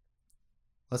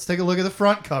 Let's take a look at the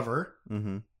front cover.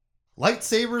 Mm-hmm.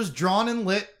 Lightsabers drawn and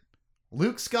lit.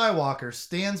 Luke Skywalker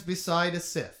stands beside a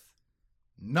Sith.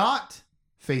 Not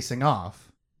facing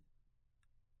off,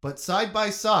 but side by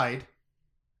side,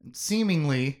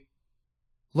 seemingly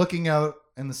looking out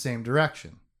in the same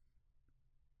direction.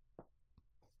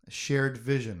 A shared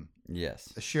vision.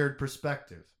 Yes. A shared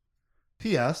perspective.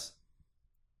 P.S.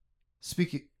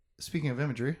 Speaking of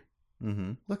imagery,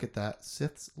 Mm-hmm. look at that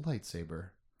Sith's lightsaber.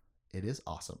 It is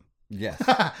awesome. Yes.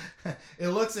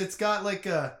 It's got like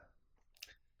a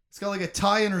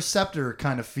tie interceptor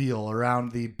kind of feel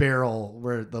around the barrel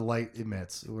where the light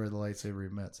emits, where the lightsaber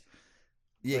emits.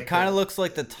 Yeah, Like it kind a- of looks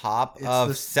like the top it's of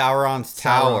the- Sauron's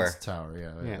tower. Sauron's tower,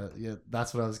 Yeah. yeah.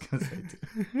 That's what I was gonna say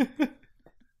too.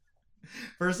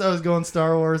 First I was going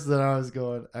Star Wars, then I was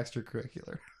going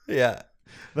extracurricular. Yeah.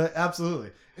 But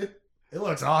absolutely. It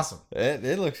looks awesome.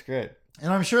 It looks great.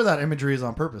 And I'm sure that imagery is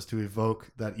on purpose to evoke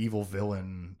that evil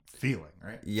villain feeling,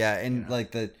 right? Yeah, and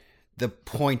like the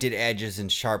pointed edges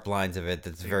and sharp lines of it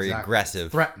that's very Exactly.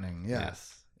 aggressive. Threatening,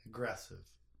 yes. Aggressive.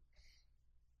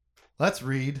 Let's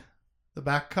read the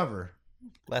back cover.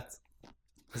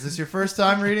 Is this your first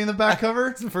time reading the back cover?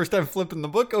 It's the first time flipping the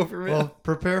book over, man. Well,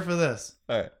 prepare for this.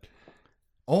 All right.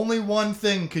 Only one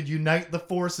thing could unite the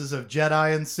forces of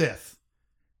Jedi and Sith.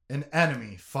 An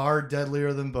enemy far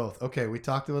deadlier than both. Okay, we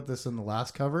talked about this in the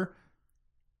last cover.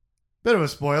 Bit of a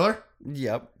spoiler.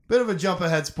 Yep. Bit of a jump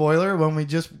ahead spoiler when we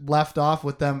just left off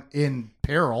with them in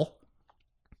peril.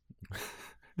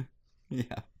 Yeah.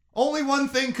 Only one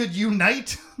thing could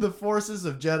unite the forces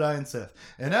of Jedi and Sith.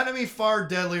 An enemy far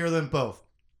deadlier than both.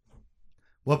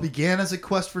 What began as a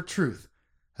quest for truth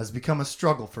has become a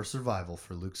struggle for survival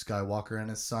for Luke Skywalker and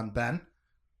his son Ben.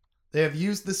 They have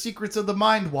used the secrets of the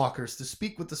Mind Walkers to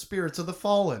speak with the spirits of the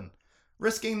fallen,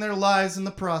 risking their lives in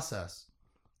the process.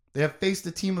 They have faced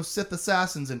a team of Sith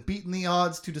assassins and beaten the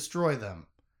odds to destroy them.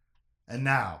 And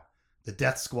now, the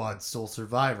Death Squad's sole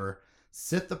survivor,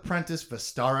 Sith apprentice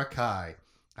Vistara Kai,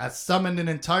 has summoned an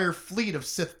entire fleet of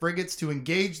Sith frigates to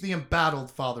engage the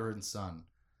embattled father and son.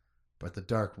 But the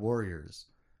Dark Warriors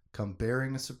come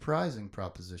bearing a surprising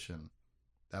proposition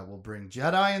that will bring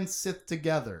Jedi and Sith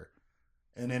together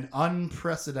in an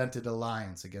unprecedented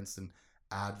alliance against an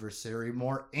adversary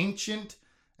more ancient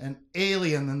and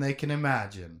alien than they can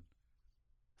imagine.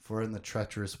 For in the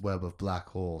treacherous web of black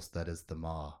holes that is the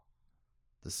Maw,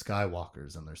 the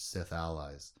Skywalkers and their Sith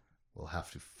allies will have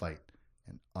to fight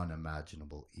an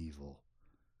unimaginable evil,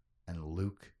 and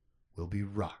Luke will be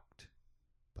rocked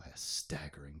by a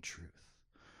staggering truth.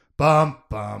 Bum,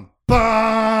 bum,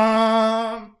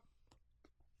 bum!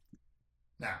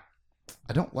 Now,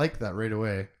 I don't like that right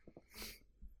away.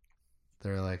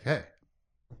 They're like, hey,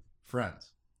 friends.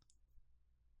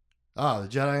 The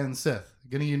Jedi and the Sith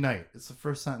gonna unite. It's the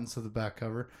first sentence of the back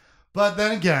cover. But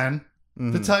then again,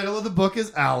 the title of the book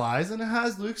is Allies, and it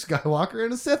has Luke Skywalker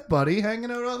and a Sith buddy hanging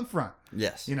out on the front.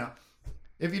 Yes.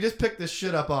 If you just pick this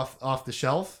shit up off the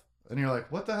shelf, and you're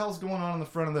like, what the hell's going on in the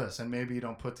front of this? And maybe you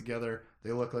don't put together,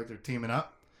 they look like they're teaming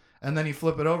up. And then you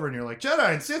flip it over and you're like,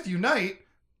 Jedi and Sith unite.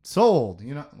 Sold.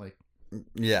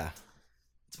 Yeah.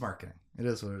 It's marketing. It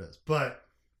is what it is. But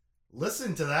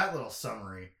listen to that little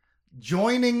summary.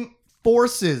 Joining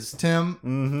forces, Tim.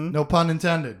 Mm-hmm. No pun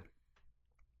intended.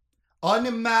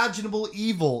 Unimaginable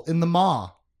evil in the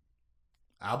Maw.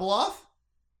 Abeloth?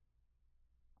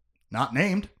 Not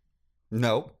named.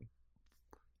 Nope.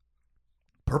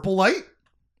 Purple light?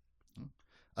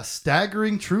 A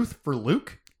staggering truth for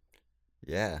Luke?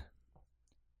 Yeah.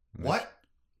 What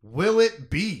will it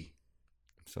be?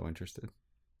 I'm so interested.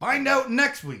 Find out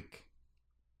next week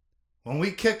when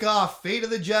we kick off Fate of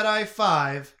the Jedi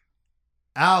 5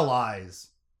 Allies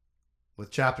with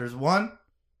chapters 1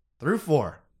 through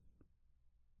 4.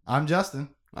 I'm Justin.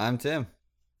 I'm Tim.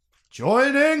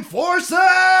 Joining forces!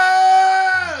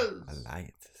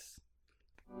 Alliances.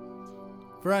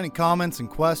 For any comments and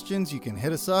questions, you can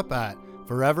hit us up at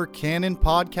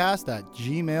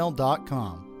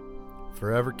forevercanonpodcast@gmail.com.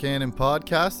 Forever Canon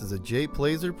Podcast is a Jay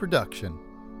Plazer production.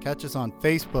 Catch us on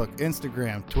Facebook,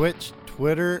 Instagram, Twitch,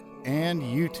 Twitter, and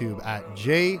YouTube at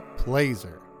Jay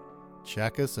Plazer.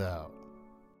 Check us out.